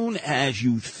soon as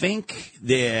you think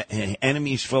they're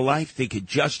enemies for life, they could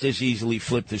just as easily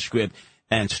flip the script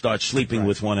and start sleeping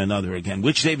with one another again,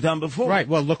 which they've done before. Right.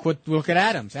 Well, look at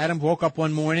Adams. Adams woke up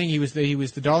one morning. He was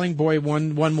the darling boy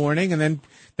one morning, and then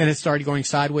it started going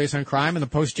sideways on crime, and the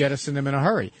Post jettisoned him in a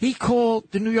hurry. He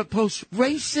called the New York Post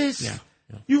racist. Yeah.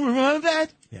 You remember that?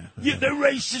 Yeah. The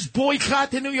racists boycott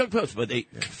the New York Post, but they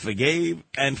forgave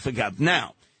and forgot.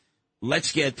 Now,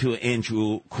 let's get to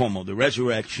Andrew Cuomo, the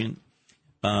resurrection.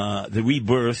 The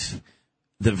rebirth,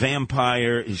 the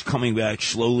vampire is coming back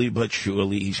slowly but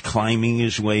surely. He's climbing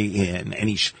his way in, and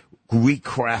he's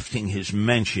recrafting his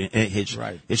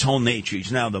whole nature.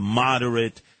 He's now the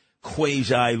moderate,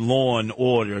 quasi-law and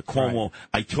order Cuomo. Right.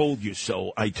 I told you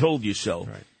so. I told you so.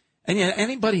 Right. And yet,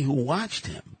 anybody who watched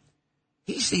him,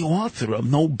 he's the author of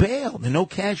No Bail, the No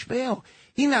Cash Bail.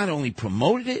 He not only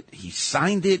promoted it, he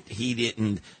signed it. He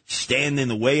didn't stand in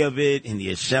the way of it in the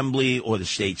Assembly or the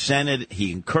State Senate.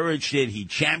 He encouraged it. He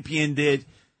championed it.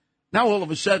 Now, all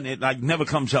of a sudden, it never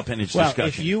comes up in its discussion.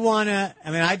 If you want to,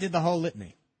 I did the whole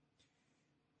litany.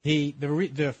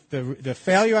 The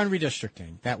failure on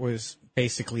redistricting, that was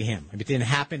basically him. It didn't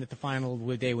happen at the final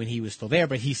day when he was still there,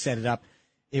 but he set it up.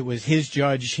 It was his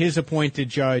judge, his appointed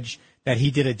judge, that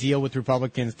he did a deal with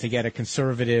Republicans to get a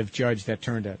conservative judge that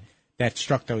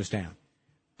struck those down.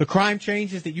 The crime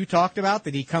changes that you talked about,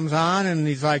 that he comes on and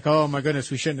he's like, oh, my goodness,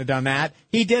 we shouldn't have done that.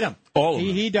 He did them. All of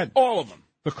them. He did. All of them.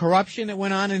 The corruption that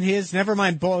went on in his, never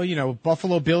mind,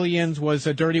 Buffalo Billions was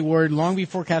a dirty word long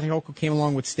before Kathy Hochul came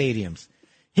along with stadiums.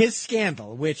 His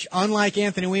scandal, which, unlike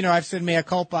Anthony Weiner, I've said mea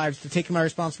culpa, I've taken my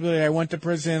responsibility, I went to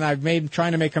prison,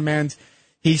 trying to make amends.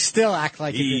 He still acts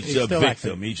like he's a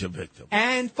victim. He's a victim.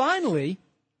 And finally,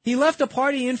 he left a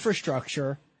party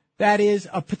infrastructure that is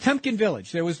a Potemkin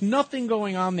village. There was nothing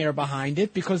going on there behind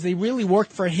it because they really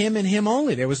worked for him and him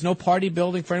only. There was no party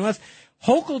building for anyone else.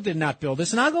 Hochul did not build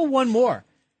this. And I'll go one more.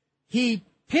 He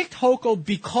picked Hochul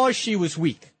because she was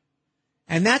weak.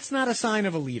 And that's not a sign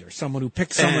of a leader, someone who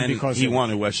picks someone because he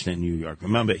wanted Western New York.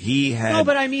 Remember, he had... No,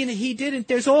 but he didn't.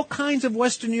 There's all kinds of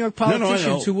Western New York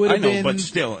politicians who would have been... but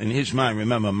still, in his mind,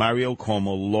 remember, Mario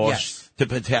Cuomo lost to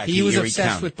Pataki. He was Erie obsessed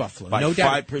County with Buffalo, by no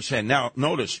doubt. 5%. Now,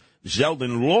 notice,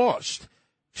 Zeldin lost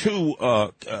to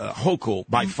Hochul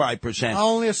by 5%.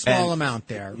 Only a small amount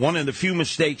there. One of the few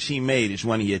mistakes he made is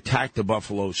when he attacked the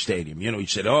Buffalo Stadium. He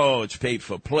said, it's paid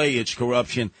for play, it's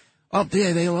corruption. Up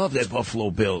there, they love their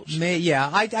Buffalo Bills.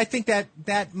 I think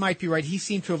that might be right. He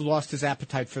seemed to have lost his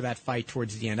appetite for that fight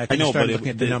towards the end. I think but looking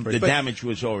at the numbers. The damage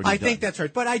was already done. I think that's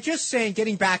right. But I just saying,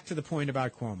 getting back to the point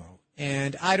about Cuomo,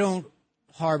 and I don't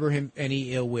harbor him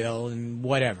any ill will and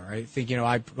whatever. I think,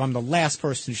 I'm the last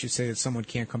person who should say that someone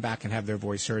can't come back and have their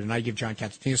voice heard, and I give John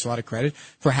Katsianis a lot of credit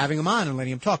for having him on and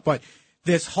letting him talk. But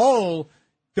this whole,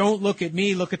 don't look at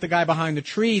me, look at the guy behind the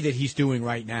tree that he's doing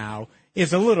right now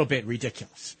is a little bit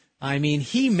ridiculous.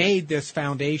 He made this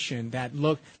foundation that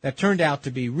turned out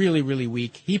to be really, really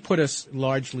weak. He put us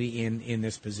largely in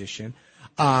this position.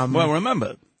 Well,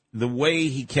 remember, the way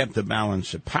he kept the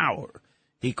balance of power,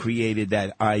 he created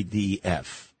that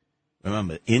IDF.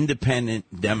 Remember,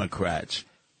 independent Democrats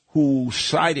who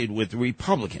sided with the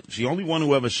Republicans. The only one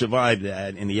who ever survived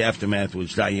that in the aftermath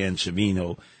was Diane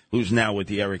Savino, who's now with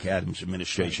the Eric Adams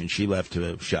administration. Right. She left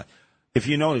to shut. If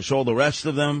you notice, all the rest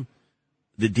of them,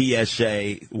 the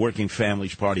DSA, Working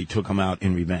Families Party, took him out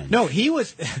in revenge. No, he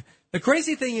was... The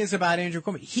crazy thing is about Andrew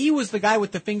Cuomo, he was the guy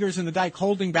with the fingers in the dike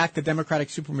holding back the Democratic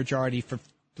supermajority for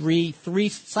three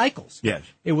cycles. Yes.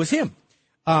 It was him.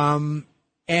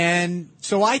 And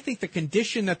so I think the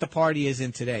condition that the party is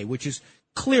in today, which is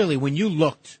clearly, when you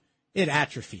looked, it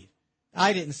atrophied.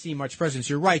 I didn't see much presence.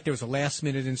 You're right. There was a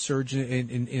last-minute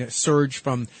surge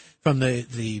from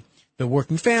the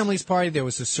Working Families Party. There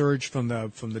was a surge from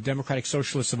the Democratic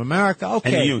Socialists of America.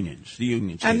 Okay. And the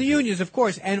unions. And the unions, of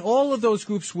course. And all of those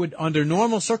groups would, under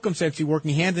normal circumstances, be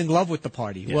working hand in glove with the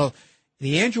party. Yes. Well,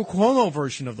 the Andrew Cuomo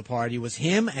version of the party was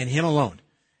him and him alone.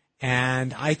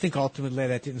 And I think ultimately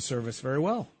that didn't serve us very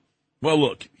well. Well,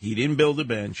 look, he didn't build a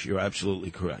bench. You're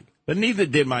absolutely correct. But neither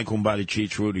did Michael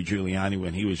Mbadachich, Rudy Giuliani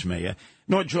when he was mayor,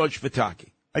 nor George Pataki.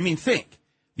 Think.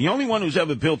 The only one who's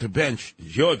ever built a bench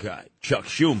is your guy, Chuck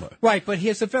Schumer. Right, but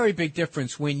here's a very big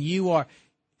difference when you are...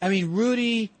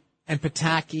 Rudy and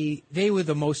Pataki, they were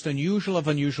the most unusual of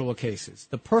unusual cases.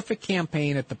 The perfect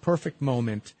campaign at the perfect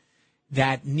moment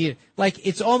that needed...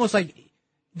 it's almost like...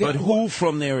 But who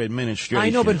from their administration, I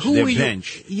know, but who their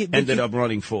bench, ended up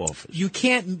running for office? You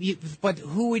can't... but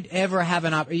who would ever have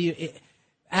an...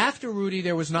 After Rudy,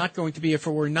 there was not going to be, if it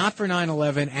were not for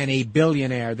 9/11 and a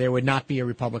billionaire, there would not be a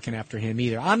Republican after him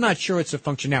either. I'm not sure it's a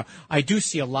function now. I do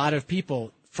see a lot of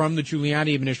people from the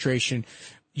Giuliani administration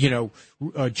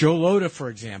Joe Lota, for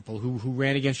example, who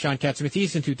ran against John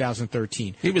Katsimatidis in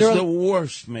 2013. He was the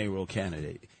worst mayoral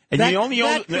candidate. And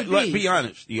let's be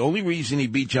honest, the only reason he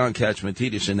beat John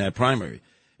Katsimatidis in that primary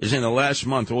is in the last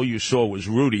month, all you saw was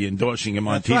Rudy endorsing him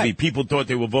on TV. Right. People thought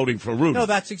they were voting for Rudy. No,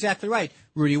 that's exactly right.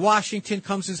 Rudy Washington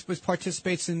comes and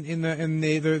participates in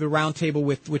the round table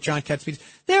with John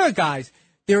Katsimatidis.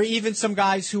 There are even some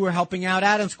guys who are helping out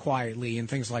Adams quietly and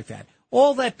things like that.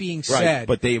 All that being said... Right,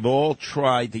 but they've all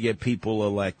tried to get people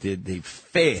elected. They've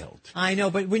failed. I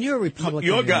know, but when you're a Republican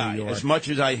Your guy, in New York, as much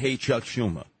as I hate Chuck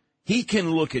Schumer, he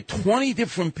can look at 20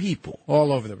 different people.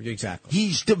 All over them, exactly.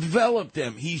 He's developed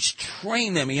them. He's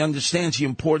trained them. He understands the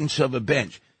importance of a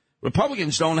bench.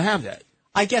 Republicans don't have that.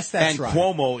 I guess that's right. And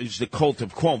Cuomo is the cult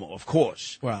of Cuomo, of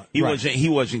course. Well, he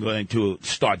wasn't going to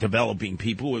start developing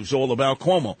people. It was all about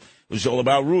Cuomo. It was all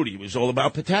about Rudy. It was all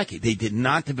about Pataki. They did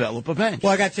not develop a bench.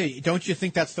 Well, I got to tell you, don't you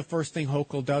think that's the first thing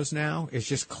Hochul does now? Is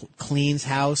just cleans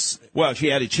house? Well, she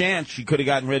had a chance. She could have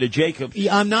gotten rid of Jacobs.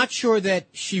 Yeah, I'm not sure that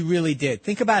she really did.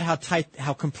 Think about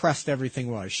how compressed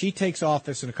everything was. She takes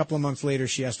office, and a couple of months later,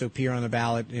 she has to appear on the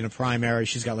ballot in a primary.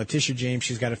 She's got Letitia James.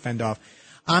 She's got to fend off.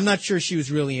 I'm not sure she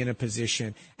was really in a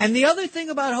position. And the other thing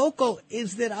about Hochul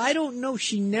is that I don't know,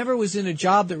 she never was in a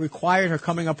job that required her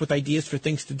coming up with ideas for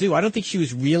things to do. I don't think she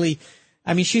was really,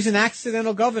 she's an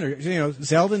accidental governor.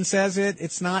 Zeldin says it.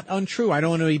 It's not untrue. I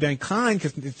don't want to be kind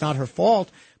because it's not her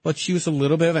fault, but she was a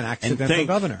little bit of an accidental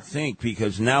governor.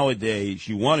 Because nowadays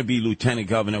you want to be lieutenant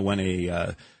governor when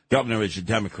a governor is a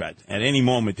Democrat. At any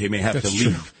moment they may have to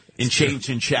leave in chains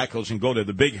and shackles and go to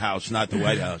the big house, not the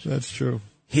White House. That's true.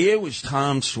 Here was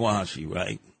Tom Suozzi,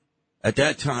 right? At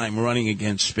that time, running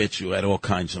against Spitzer, who had all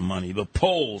kinds of money. The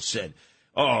polls said,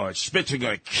 Spitzer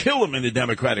going to kill him in the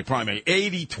Democratic primary,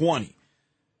 80-20.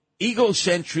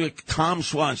 Egocentric Tom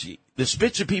Suozzi. The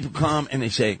Spitzer people come and they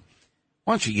say,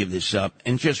 why don't you give this up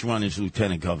and just run as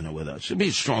lieutenant governor with us? It'll be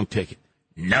a strong ticket.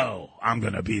 No, I'm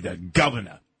going to be the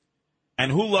governor.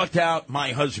 And who lucked out?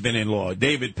 My husband-in-law,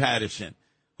 David Patterson,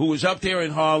 who was up there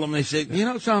in Harlem. They said,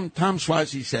 Tom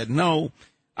Suozzi said, no.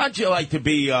 How'd you like to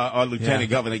be our lieutenant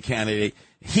governor candidate?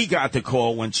 He got the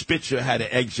call when Spitzer had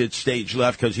to exit stage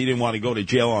left because he didn't want to go to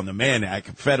jail on the Mann Act,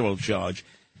 a federal charge.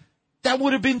 That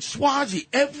would have been Suozzi.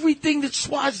 Everything that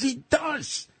Suozzi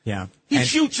does. Yeah. He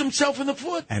shoots himself in the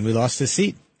foot. And we lost his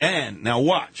seat. And now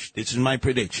watch. This is my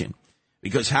prediction.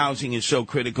 Because housing is so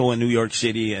critical in New York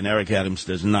City, and Eric Adams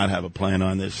does not have a plan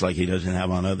on this like he doesn't have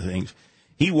on other things.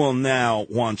 He will now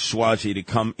want Suozzi to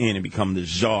come in and become the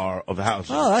czar of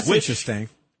housing. Oh, that's interesting.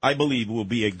 I believe will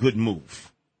be a good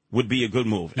move. Would be a good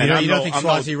move. You don't think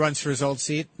Suozzi runs for his old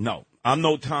seat? No. I'm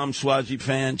no Tom Suozzi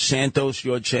fan.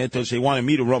 George Santos, they wanted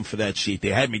me to run for that seat. They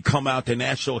had me come out to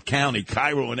Nassau County,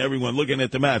 Cairo, and everyone looking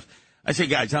at the map. I said,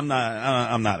 guys, I'm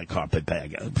not a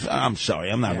carpetbagger. I'm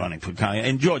sorry. I'm not running for county.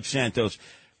 And George Santos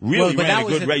really ran a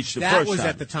good race the first time. That was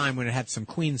at the time when it had some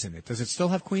queens in it. Does it still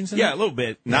have queens in it? Yeah, a little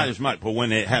bit. Not as much. But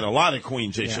when it had a lot of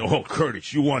queens, they said,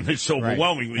 Curtis, you won this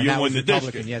overwhelmingly. Right. You won the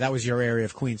district. Yeah, that was your area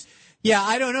of Queens. Yeah,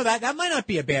 I don't know. That might not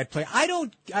be a bad play. I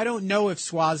don't know if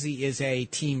Suozzi is a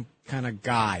team kind of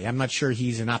guy. I'm not sure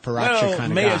he's an apparatchik kind of guy.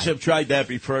 Mayors have tried that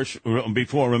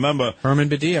before. Remember, Herman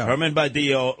Badillo. Herman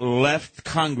Badillo left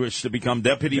Congress to become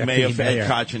deputy mayor for Ed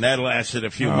Koch, and that lasted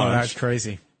a few months. Oh, that's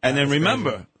crazy. And then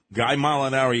remember, Guy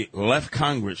Molinari left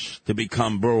Congress to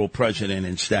become borough president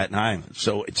in Staten Island.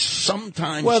 So it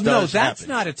sometimes that's happen.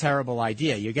 Not a terrible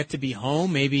idea. You get to be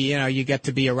home. Maybe, you get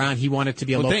to be around. He wanted to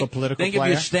be a local political player. Think of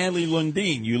your Stanley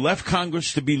Lundeen. You left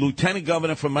Congress to be lieutenant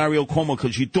governor for Mario Cuomo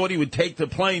because you thought he would take the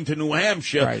plane to New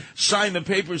Hampshire, sign the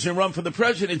papers, and run for the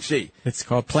presidency. It's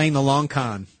called playing the long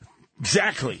con.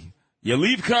 Exactly. You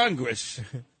leave Congress.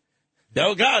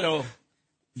 Delgado.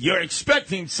 You're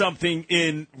expecting something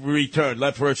in return.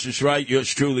 Left versus right.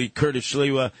 Yours truly, Curtis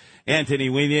Sliwa, Anthony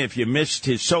Weiner. If you missed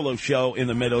his solo show in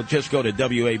the middle, just go to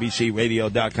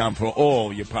WABCRadio.com for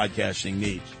all your podcasting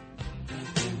needs.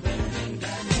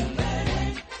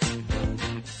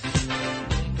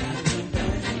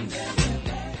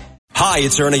 Hi,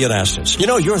 it's Ernie Anastas.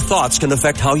 Your thoughts can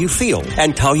affect how you feel,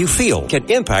 and how you feel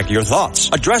can impact your thoughts.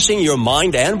 Addressing your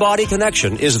mind and body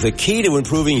connection is the key to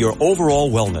improving your overall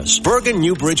wellness. Bergen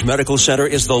New Bridge Medical Center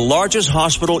is the largest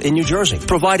hospital in New Jersey,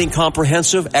 providing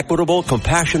comprehensive, equitable,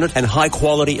 compassionate, and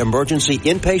high-quality emergency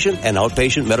inpatient and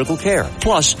outpatient medical care,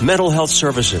 plus mental health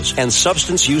services and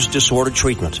substance use disorder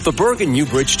treatment. The Bergen New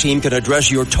Bridge team can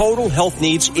address your total health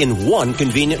needs in one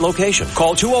convenient location.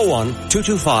 Call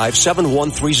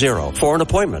 201-225-7130. For an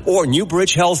appointment or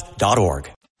newbridgehealth.org.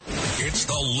 It's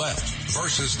the left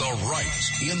versus the right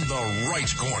in the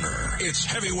right corner. It's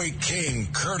heavyweight king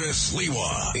Curtis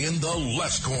Sliwa. In the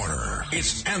left corner,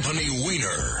 it's Anthony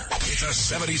Weiner. It's a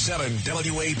 77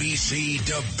 WABC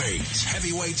debate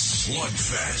heavyweight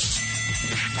slugfest.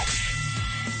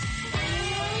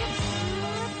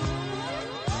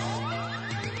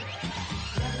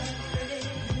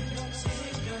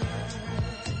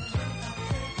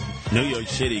 New York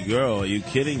City girl, are you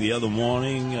kidding? The other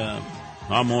morning,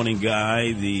 our morning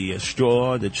guy, the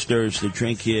straw that stirs the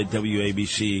drink here at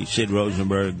WABC, Sid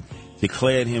Rosenberg,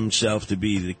 declared himself to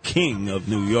be the king of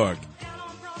New York.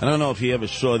 I don't know if you ever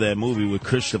saw that movie with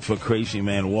Christopher Crazy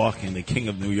Man Walken, the king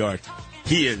of New York.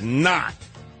 He is not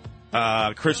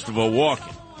Christopher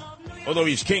Walken. Although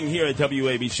he's king here at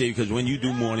WABC, because when you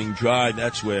do Morning Drive,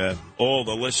 that's where all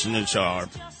the listeners are.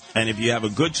 And if you have a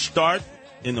good start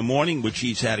in the morning, which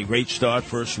he's had a great start,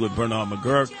 first with Bernard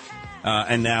McGurk,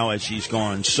 and now as he's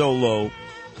gone solo,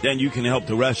 then you can help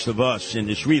the rest of us in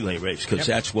this relay race, because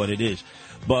that's what it is.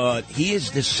 But he has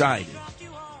decided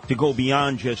to go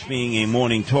beyond just being a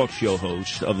morning talk show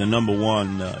host of the number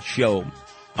one show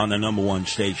on the number one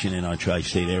station in our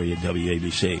tri-state area,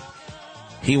 WABC.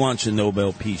 He wants a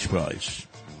Nobel Peace Prize.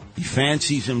 He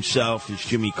fancies himself as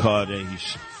Jimmy Carter. He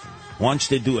wants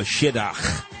to do a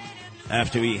shidduch.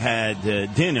 After he had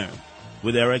dinner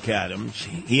with Eric Adams,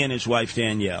 he and his wife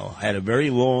Danielle had a very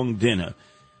long dinner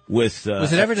with...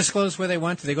 Was it ever disclosed where they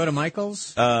went? Did they go to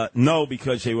Michael's? No,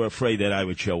 because they were afraid that I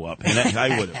would show up. And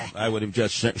I would have. I would have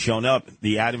just shown up.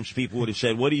 The Adams people would have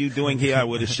said, "What are you doing here?" I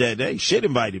would have said, "Hey, Sid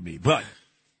invited me." But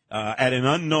at an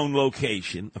unknown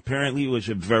location, apparently it was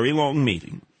a very long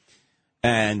meeting.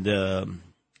 And,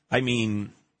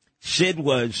 Sid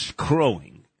was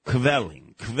cavelling.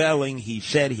 He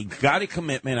said he got a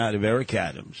commitment out of Eric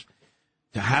Adams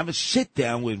to have a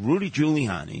sit-down with Rudy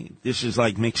Giuliani. This is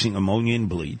like mixing ammonia and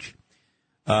bleach.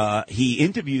 He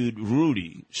interviewed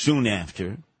Rudy soon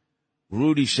after.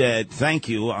 Rudy said, "Thank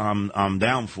you, I'm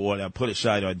down for it. I'll put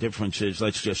aside our differences.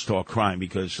 Let's just talk crime,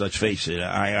 because, let's face it,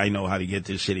 I know how to get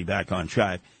this city back on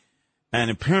track."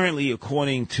 And apparently,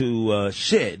 according to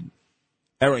Sid,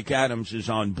 Eric Adams is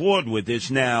on board with this.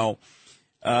 Now,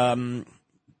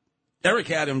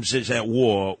 Eric Adams is at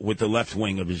war with the left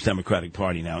wing of his Democratic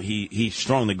Party now. He's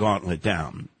thrown the gauntlet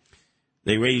down.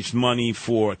 They raised money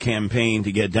for a campaign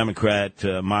to get Democrat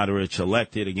moderates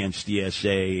elected against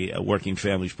DSA, Working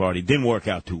Families Party. Didn't work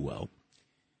out too well.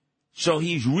 So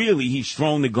he's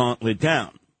thrown the gauntlet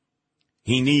down.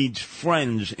 He needs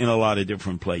friends in a lot of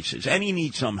different places, and he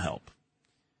needs some help.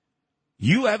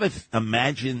 You ever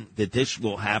imagine that this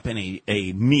will happen,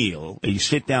 a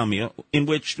sit-down meal, in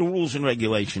which the rules and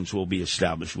regulations will be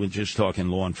established? We're just talking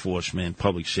law enforcement,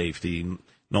 public safety,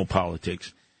 no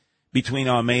politics, between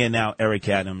our mayor now, Eric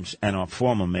Adams, and our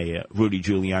former mayor, Rudy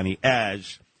Giuliani,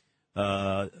 as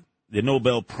the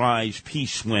Nobel Prize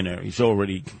Peace winner. He's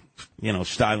already,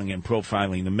 styling and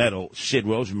profiling the medal. Sid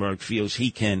Rosenberg feels he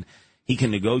can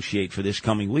negotiate for this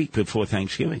coming week before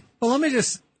Thanksgiving. Well, let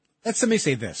me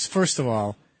say this. First of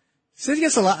all, Sid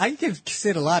gets I give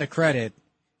Sid a lot of credit.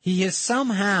 He has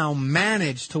somehow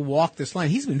managed to walk this line.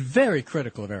 He's been very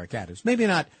critical of Eric Adams. Maybe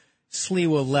not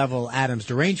Sliwa level Adams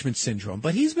derangement syndrome,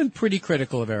 but he's been pretty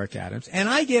critical of Eric Adams. And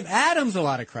I give Adams a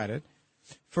lot of credit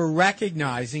for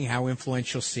recognizing how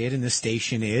influential Sid and the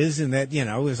station is, and that,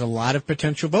 there's a lot of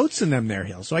potential votes in them there,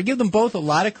 Hill. So I give them both a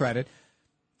lot of credit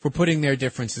for putting their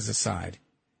differences aside.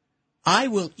 I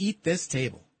will eat this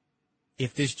table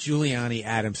if this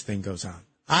Giuliani-Adams thing goes on.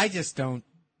 I just don't.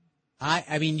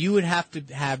 You would have to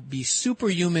be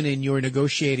superhuman in your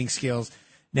negotiating skills.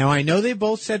 Now, I know they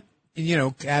both said,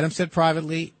 Adams said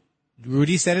privately,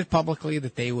 Rudy said it publicly,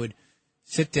 that they would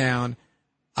sit down.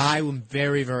 I am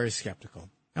very, very skeptical.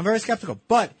 I'm very skeptical.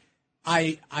 But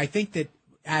I think that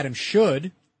Adams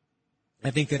should. I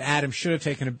think that Adams should have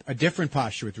taken a different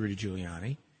posture with Rudy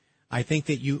Giuliani. I think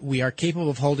that we are capable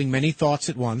of holding many thoughts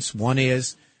at once. One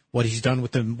is what he's done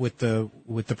with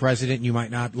the president you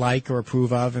might not like or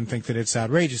approve of and think that it's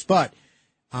outrageous. But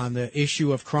on the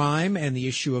issue of crime and the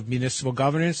issue of municipal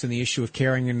governance and the issue of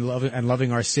caring and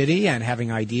loving our city and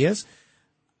having ideas,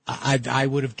 I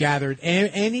would have gathered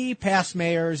any past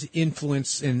mayor's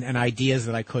influence and ideas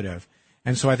that I could have.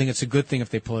 And so I think it's a good thing if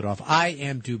they pull it off. I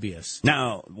am dubious.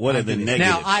 Now, what are the negatives?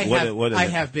 Now, I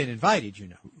have been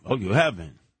invited, Oh, you have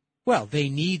been? Well, they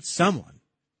need someone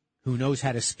who knows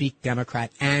how to speak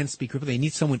Democrat and speak Republican. They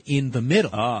need someone in the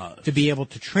middle to be able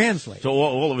to translate. So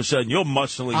all of a sudden, you're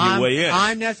muscling your way in.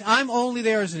 I'm only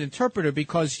there as an interpreter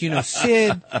because,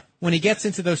 Sid, when he gets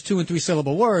into those 2 and 3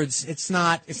 syllable words, it's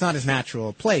not his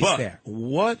natural place there.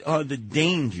 What are the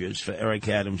dangers for Eric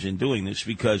Adams in doing this?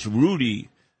 Because Rudy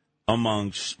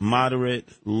amongst moderate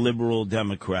liberal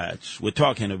Democrats. We're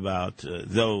talking about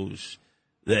those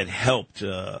that helped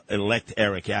elect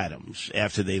Eric Adams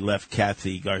after they left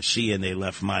Kathy Garcia and they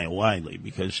left Maya Wiley,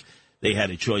 because they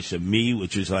had a choice of me,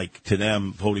 which is like to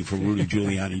them voting for Rudy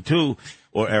Giuliani too,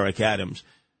 or Eric Adams.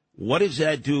 What does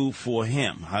that do for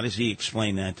him? How does he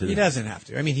explain that to them? He doesn't have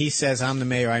to. I mean, he says, I'm the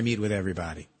mayor, I meet with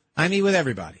everybody. I meet with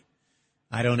everybody.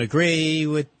 I don't agree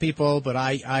with people, but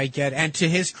I get, and to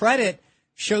his credit,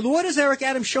 what is Eric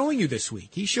Adams showing you this week?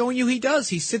 He's showing you he does.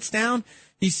 He sits down,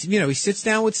 he sits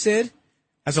down with Sid,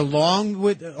 has a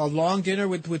long dinner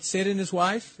with Sid and his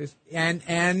wife,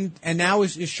 and now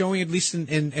is showing at least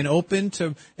an opening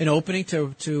to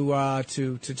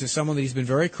someone that he's been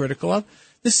very critical of.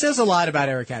 This says a lot about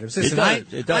Eric Adams. Listen,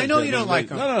 it does. I know you don't like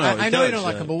him. No, I know you don't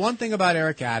like him, but one thing about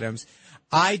Eric Adams,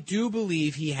 I do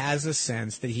believe he has a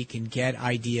sense that he can get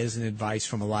ideas and advice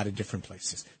from a lot of different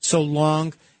places, so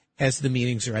long as the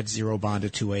meetings are at 0 Bond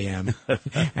at 2 a.m.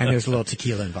 and there's a little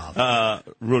tequila involved.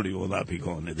 Rudy will not be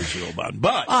going to the 0 Bond,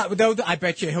 but I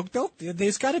bet you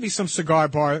there's got to be some cigar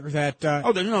bar that.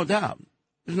 There's no doubt.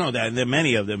 There's no doubt. There are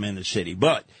many of them in the city,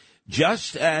 but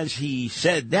just as he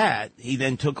said that, he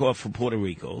then took off for Puerto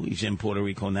Rico. He's in Puerto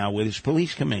Rico now with his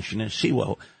police commissioner,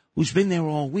 Sliwa, who's been there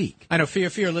all week. I know. For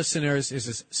your listeners, is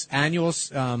this annual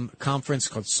conference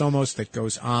called Somos that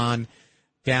goes on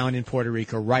down in Puerto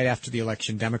Rico right after the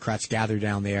election. Democrats gather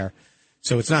down there.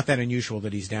 So it's not that unusual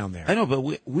that he's down there. I know, but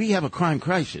we have a crime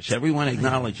crisis. Everyone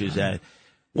acknowledges that.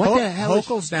 What the hell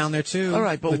Hochul's down there, too. All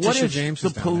right, but Letitia what is James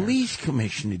the police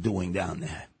commissioner doing down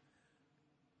there?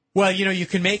 Well, you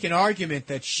can make an argument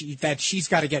that she's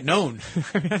got to get known.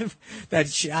 I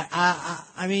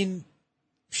mean,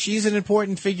 she's an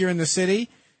important figure in the city.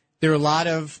 There are a lot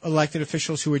of elected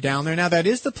officials who are down there. Now, that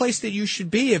is the place that you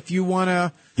should be if you want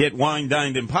to get wine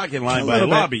dined and pocket lined by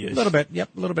lobbyists. A little bit, yep,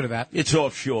 a little bit of that. It's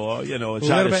offshore,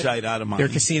 it's out of sight, out of mind. There are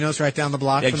casinos right down the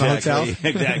block from the hotel.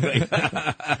 Exactly.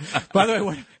 By the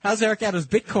way, how's Eric Adams'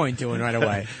 Bitcoin doing right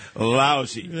away?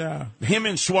 Lousy. Yeah. Him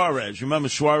and Suarez. Remember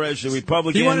Suarez, the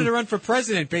Republican? He wanted to run for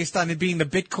president based on it being the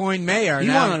Bitcoin mayor. He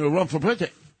wanted to run for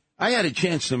president. I had a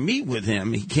chance to meet with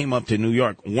him. He came up to New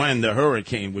York when the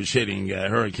hurricane was hitting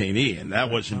Hurricane Ian.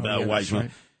 That wasn't wise. Right.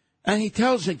 And he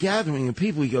tells a gathering of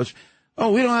people, he goes,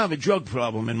 we don't have a drug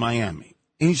problem in Miami.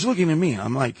 And he's looking at me.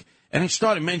 I'm like, and I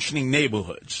started mentioning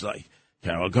neighborhoods like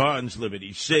Carroll Gardens,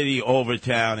 Liberty City,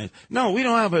 Overtown. And, no, we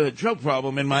don't have a drug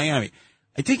problem in Miami.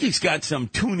 I think he's got some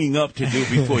tuning up to do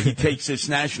before he takes this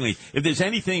nationally. If there's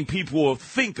anything people will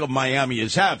think of Miami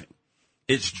as having,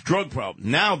 it's drug problem.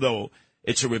 Now, though,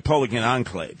 it's a Republican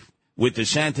enclave. With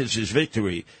DeSantis'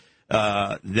 victory,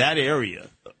 that area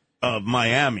of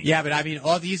Miami. Yeah, but I mean,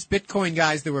 all these Bitcoin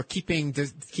guys that were keeping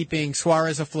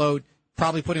Suarez afloat,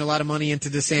 probably putting a lot of money into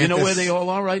DeSantis. You know where they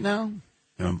all are right now?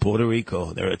 They're in Puerto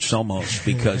Rico. They're at Somos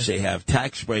because they have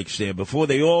tax breaks there before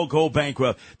they all go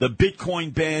bankrupt. The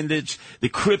Bitcoin bandits, the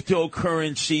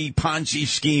cryptocurrency Ponzi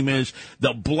schemers,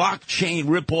 the blockchain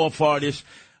ripoff artists.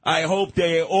 I hope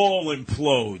they all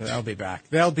implode. They'll be back.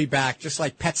 They'll be back, just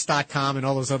like Pets.com and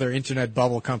all those other internet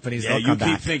bubble companies. Yeah, you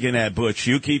keep thinking that, Butch.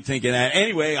 You keep thinking that.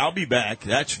 Anyway, I'll be back,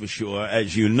 that's for sure.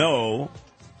 As you know,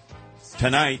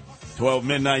 tonight, 12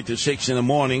 midnight to 6 in the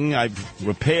morning, I've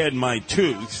repaired my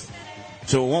tooth,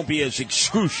 so it won't be as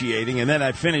excruciating. And then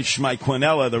I finish my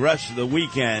quinella the rest of the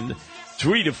weekend,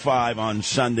 3 to 5 on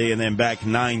Sunday, and then back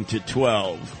 9 to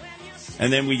 12.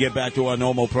 And then we get back to our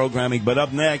normal programming. But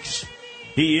up next,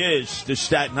 he is the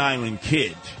Staten Island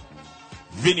Kid,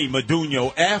 Vinny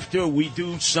Madugno, after we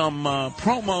do some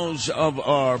promos of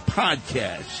our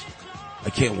podcast. I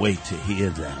can't wait to hear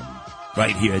them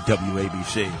right here at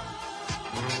WABC.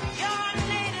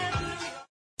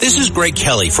 This is Greg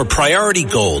Kelly for Priority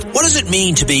Gold. What does it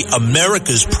mean to be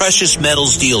America's precious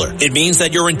metals dealer? It means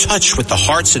that you're in touch with the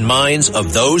hearts and minds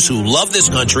of those who love this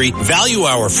country, value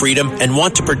our freedom, and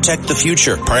want to protect the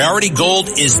future. Priority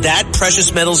Gold is that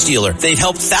precious metals dealer. They've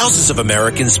helped thousands of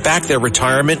Americans back their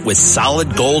retirement with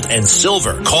solid gold and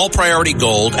silver. Call Priority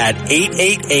Gold at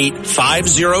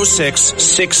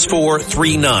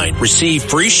 888-506-6439. Receive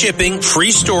free shipping, free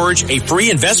storage, a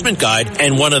free investment guide,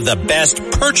 and one of the best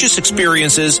purchase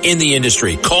experiences in the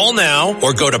industry. Call now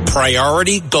or go to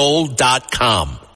PriorityGold.com.